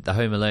Alone, the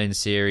Home Alone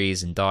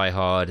series, and Die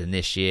Hard. And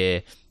this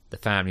year, The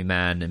Family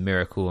Man and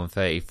Miracle on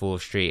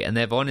 34th Street. And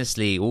they've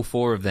honestly, all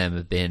 4 of them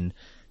have been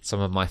some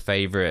of my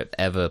favourite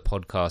ever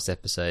podcast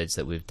episodes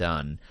that we've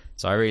done.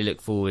 So I really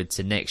look forward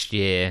to next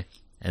year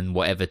and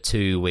whatever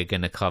 2 we're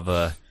going to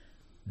cover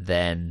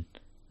then.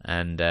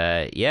 And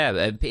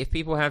if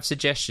people have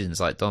suggestions,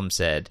 like Dom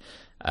said,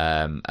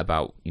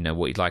 about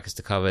what you'd like us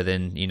to cover,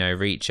 then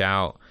reach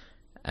out,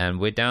 and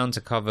we're down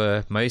to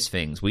cover most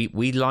things. We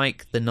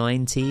like the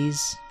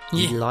 90s.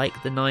 We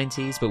like the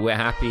 90s, but we're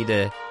happy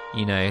to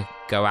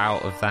go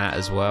out of that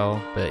as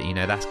well. But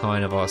that's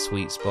kind of our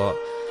sweet spot.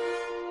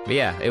 But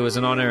yeah, it was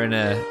an honor and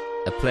a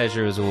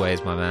pleasure as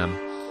always, my man.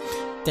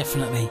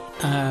 Definitely.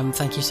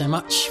 Thank you so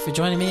much for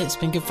joining me. It's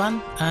been good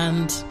fun,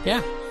 and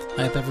I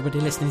hope everybody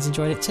listening's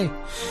enjoyed it too.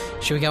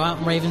 Should we go out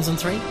and Ravens on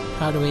 3?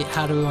 How do we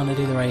want to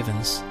do the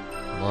Ravens?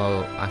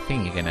 Well, I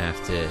think you're going to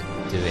have to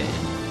do it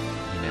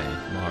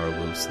in, Mara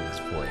Wilson's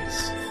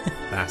voice.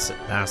 That's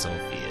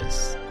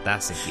obvious.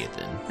 That's a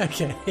given.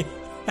 Okay.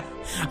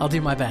 I'll do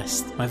my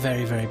best. My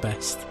very, very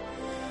best.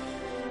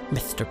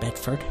 Mr.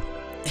 Bedford.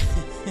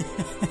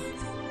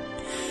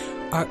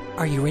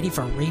 Are you ready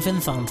for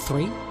Ravens on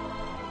 3?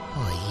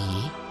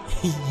 Oh,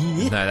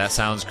 Yeah. No, that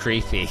sounds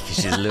creepy because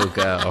she's a little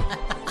girl.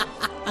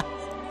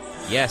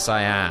 Yes,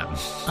 I am.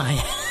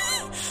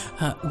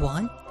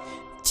 1,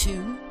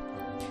 2,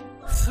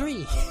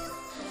 3.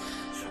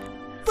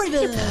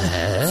 Raven!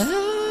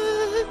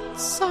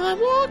 I'm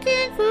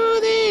walking through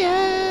the